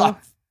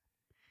stuff?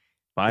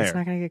 fire? It's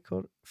not gonna get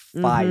cold.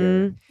 Fire.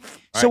 Mhm.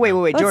 So wait,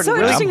 That's Jordan. so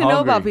really, interesting to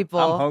know about hungry. people.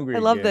 I'm hungry I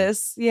love again.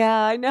 this. Yeah,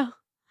 I know.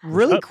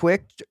 really up?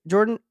 quick,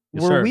 Jordan.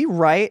 Yes, were sir. we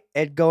right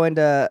at going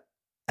to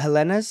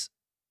Helena's?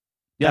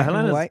 Yeah, back in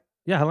Helena's. Hawaii?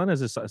 Yeah,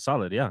 Helena's is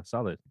solid. Yeah,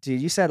 solid.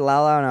 Dude, you said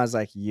Lala, and I was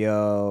like,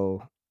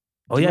 yo.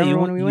 Oh Do you yeah, you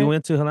remember when we you went?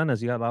 went to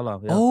Helena's. You got Lala.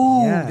 Yeah.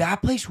 Oh, Yeah.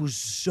 that place was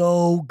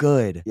so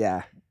good.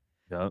 Yeah.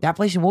 Yup. That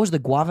place, and what was the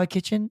Guava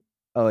Kitchen?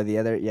 Oh, the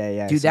other.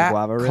 Yeah. Dude, some that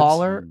guava ribs.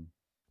 collar. Mm.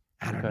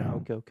 I don't Okay.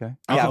 know. Okay.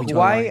 I Yeah, don't know.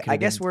 Hawaii. Could've I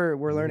guess been.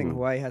 we're learning Ooh.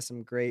 Hawaii has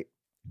some great.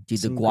 Dude,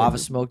 the some guava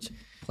good- smoked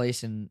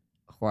place in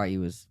Hawaii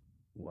was.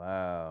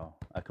 Wow.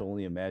 I can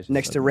only imagine.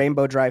 Next to something.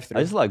 Rainbow Drive-Thru.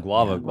 I just like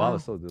guava. Yeah.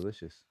 Guava's so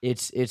delicious.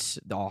 It's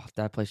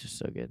that place was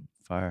so good.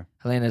 Fire.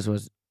 Helena's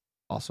was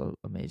also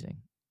amazing.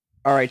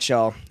 All right,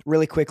 y'all.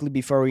 Really quickly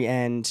before we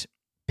end,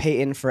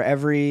 Peyton, for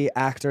every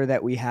actor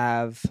that we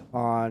have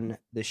on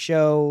the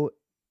show,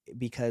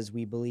 because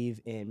we believe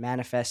in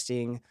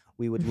manifesting,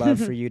 we would love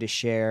for you to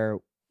share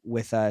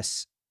with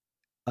us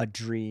a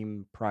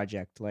dream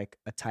project, like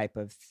a type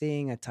of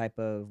thing, a type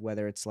of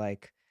whether it's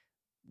like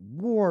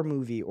war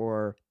movie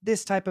or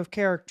this type of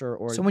character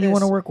or Someone you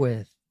want to this, work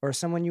with. or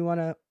someone you want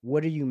to.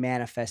 What are you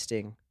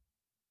manifesting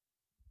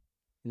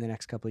in the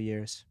next couple of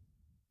years?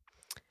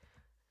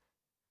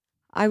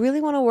 I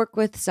really want to work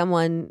with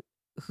someone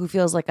who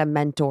feels like a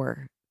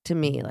mentor to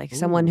me, like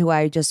someone Ooh. who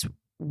I just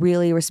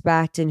really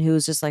respect and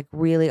who's just like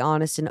really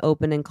honest and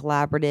open and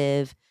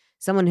collaborative.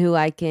 Someone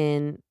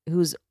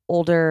who's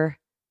older,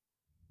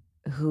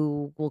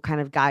 who will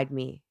kind of guide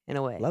me in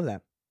a way. Love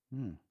that.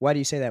 Hmm. Why do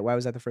you say that? Why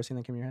was that the first thing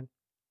that came to your head?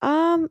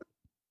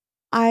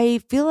 I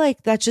feel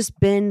like that's just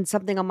been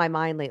something on my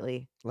mind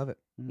lately. Love it.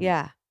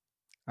 Yeah.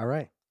 All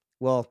right.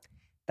 Well,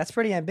 that's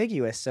pretty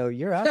ambiguous. So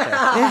you're out there.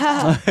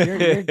 Yeah.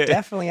 you're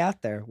definitely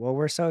out there. Well,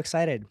 we're so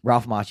excited.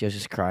 Ralph Macchio's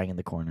just crying in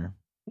the corner.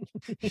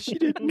 She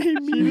didn't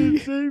name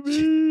me.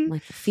 I'm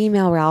like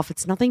female Ralph,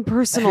 it's nothing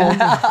personal.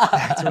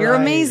 That's You're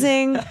right.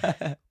 amazing.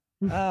 Oh,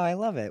 I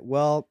love it.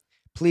 Well,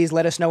 please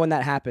let us know when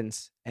that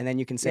happens. And then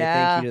you can say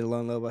Yeah. thank you to the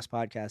Lone Lobos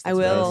podcast. I That's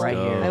will. right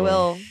here. I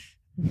will.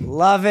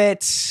 Love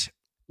it.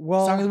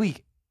 Well, Song of the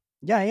week.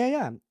 Yeah.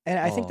 And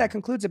I think Oh. that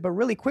concludes it. But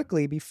really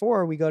quickly,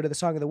 before we go to the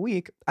song of the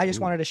week, I just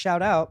wanted to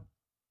shout out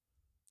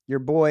your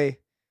boy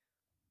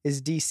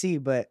is DC,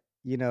 but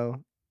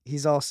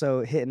he's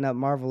also hitting up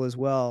Marvel as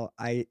well.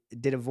 I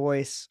did a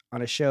voice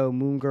on a show,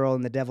 Moon Girl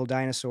and the Devil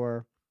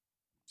Dinosaur.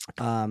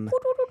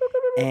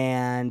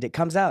 And it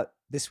comes out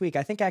this week.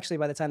 I think actually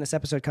by the time this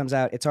episode comes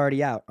out, it's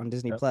already out on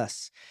Disney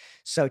Plus.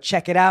 So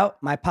check it out.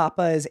 My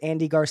papa is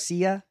Andy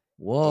Garcia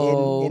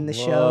Whoa. in the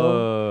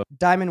show.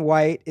 Diamond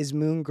White is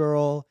Moon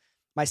Girl.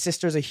 My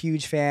sister's a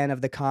huge fan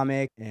of the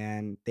comic,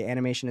 and the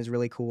animation is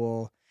really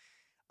cool.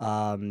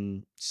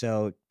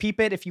 So peep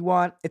it if you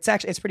want. It's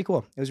pretty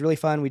cool. It was really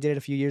fun. We did it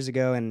a few years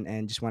ago,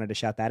 and just wanted to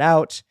shout that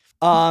out.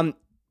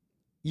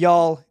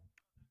 Y'all,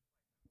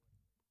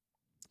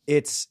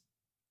 it's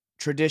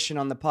tradition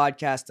on the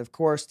podcast, of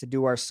course, to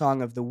do our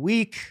song of the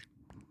week.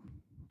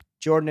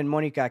 Jordan and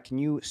Monica, can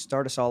you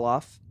start us all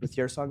off with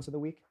your songs of the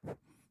week?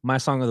 My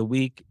song of the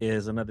week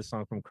is another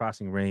song from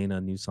Crossing Rain, a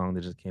new song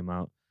that just came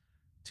out.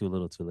 Too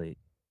Little, Too Late.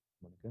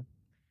 Monica?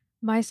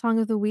 My song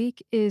of the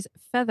week is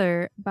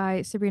Feather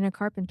by Sabrina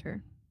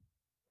Carpenter.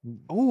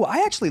 Oh,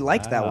 I actually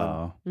liked that one.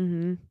 Wow.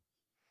 Mm-hmm.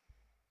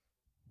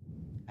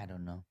 I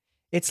don't know.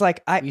 It's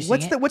like Will you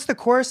sing it? what's the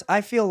chorus?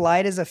 I feel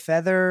light as a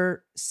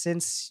feather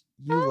since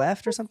you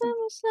left or something.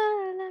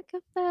 Like a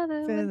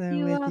feather Feather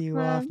with you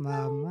off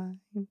my mind.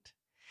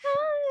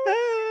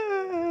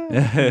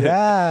 Yeah.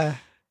 Yeah.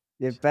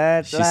 You're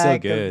bad She's like so a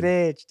good.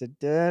 bitch. Da,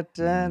 da,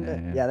 da, da.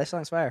 Yeah. Yeah, that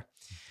song's fire.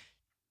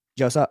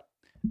 Joe, what's up?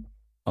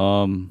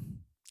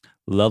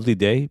 Lovely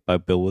Day by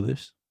Bill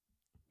Withers.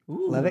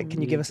 Love it.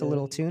 Can you give us a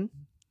little tune?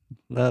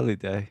 Lovely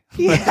Day.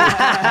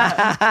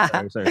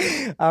 Yeah.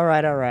 Sorry. All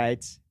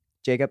right.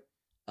 Jacob.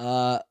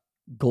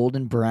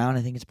 Golden Brown.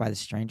 I think it's by the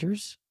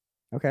Strangers.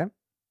 Okay.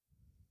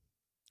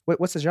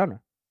 What's the genre?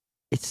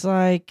 It's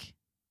like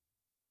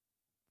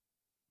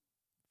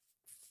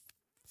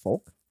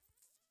Folk?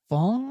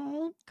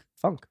 funk.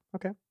 Funk.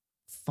 Okay.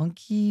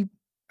 Funky.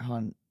 Hold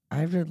on. I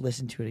have to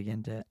listen to it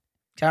again. I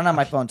don't have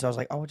my phone, so I was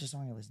like, oh, what's a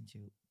song I listened to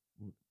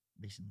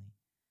recently?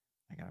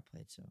 I gotta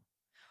play it. So,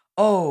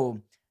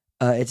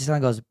 it's a song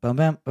that goes bum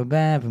bam bum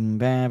bam bum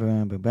bam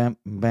bum bam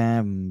bam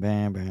bam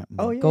bam bam.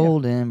 Oh, yeah.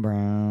 Golden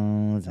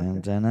browns.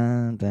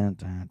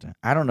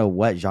 I don't know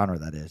what genre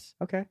that is.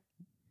 Okay.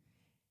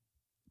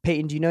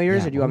 Peyton, do you know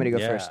yours, Yeah. or do you want me to go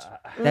first?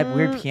 That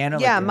weird piano.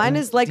 Yeah, like, mine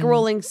is like a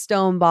Rolling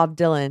Stone, Bob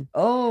Dylan.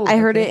 Oh, I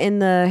heard it in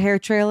the hair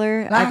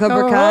trailer at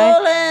Cobra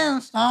Kai.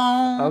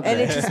 Okay. And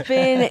it's just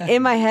been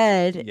in my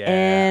head,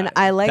 and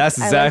I like. That's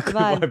exactly I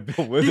why like the vibe.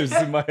 Bill Withers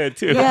is in my head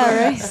too.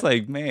 Yeah, right? It's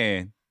like,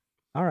 man.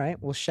 All right.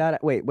 Well, shout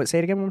out. Wait, say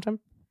it again one more time.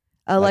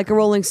 Like a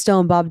Rolling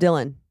Stone, Bob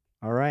Dylan.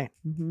 All right.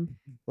 Mm-hmm.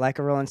 Like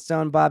a Rolling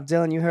Stone, Bob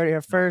Dylan. You heard it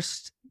here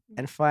first.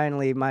 And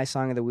finally, my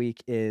song of the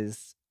week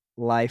is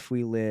 "Life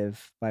We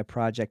Live" by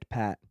Project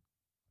Pat.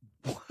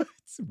 What?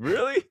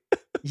 Really?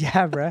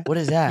 Yeah, bruh. What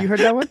is that? You heard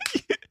that one?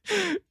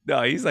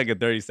 No, he's like a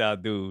 30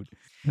 South dude.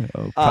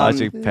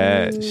 Project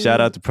Pat. Shout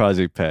out to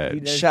Project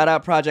Pat. Shout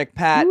out Project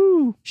Pat.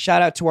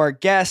 Shout out to our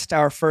guest,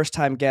 our first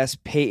time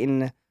guest,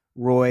 Peyton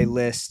Roy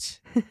List.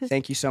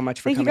 Thank you so much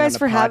for Thank you coming guys on the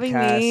for having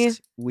me.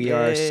 podcast. We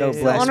are so It's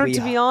an blessed. honor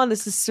to be on.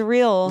 This is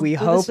surreal. We Will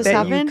hope this just that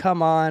happen? you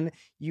come on.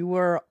 You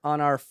were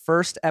on our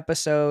first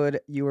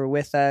episode. You were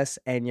with us,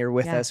 and you're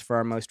with Yeah. us for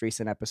our most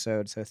recent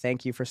episode. So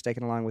thank you for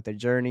sticking along with the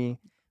journey.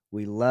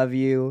 We love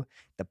you.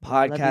 The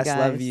podcast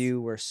love guys. you.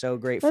 We're so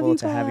grateful you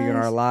to have you in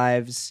our guys.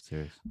 lives.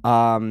 Serious.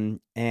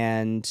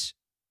 And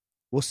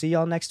we'll see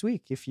y'all next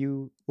week. If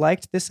you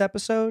liked this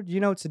episode, you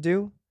know what to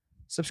do.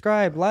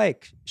 Subscribe,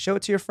 like, show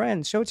it to your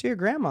friends, show it to your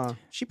grandma.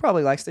 She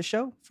probably likes the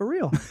show, for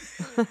real.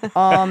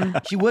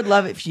 She would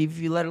love it if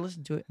you let her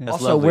listen to it. That's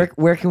Also, lovely.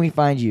 where can we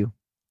find you?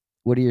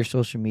 What are your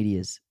social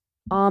medias?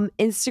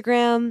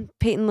 Instagram,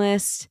 Peyton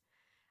List.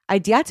 I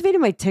deactivated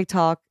my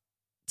TikTok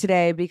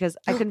today because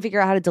I couldn't figure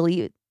out how to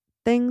delete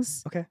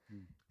things. Okay.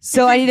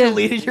 So I need to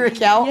Deleted your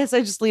account? Yes,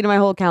 I just deleted my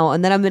whole account,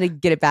 and then I'm gonna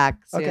get it back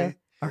soon. Okay.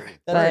 All right.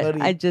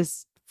 But I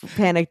just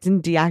panicked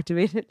and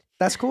deactivated.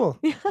 That's cool.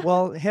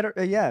 Well, hit her.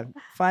 Yeah.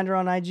 Find her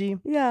on IG.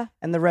 Yeah.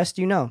 And the rest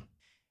you know.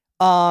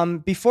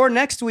 Before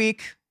next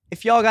week,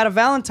 if y'all got a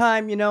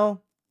Valentine,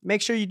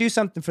 make sure you do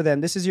something for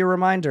them. This is your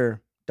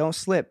reminder. Don't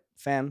slip,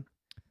 fam.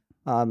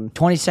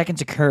 20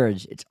 seconds of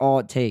courage. It's all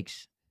it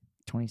takes.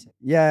 20 seconds.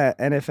 Yeah,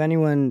 and if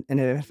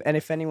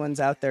anyone's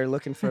out there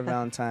looking for a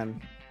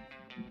Valentine.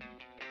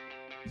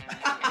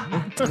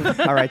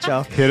 All right,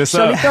 y'all. Hit us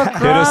up. Hit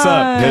us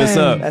up. Hit us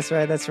up.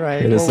 That's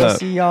right. Hit us We'll up.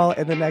 see y'all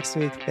in the next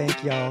week.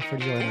 Thank y'all for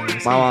joining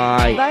us.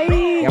 Bye.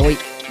 Bye.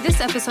 This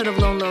episode of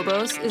Lone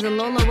Lobos is a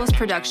Lone Lobos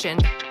production,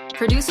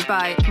 produced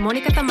by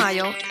Monica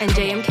Tamayo and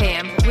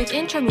JMKM, with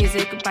intro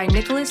music by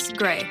Nicholas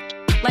Gray.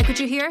 Like what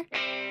you hear?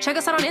 Check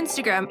us out on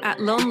Instagram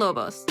at Lone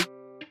Lobos.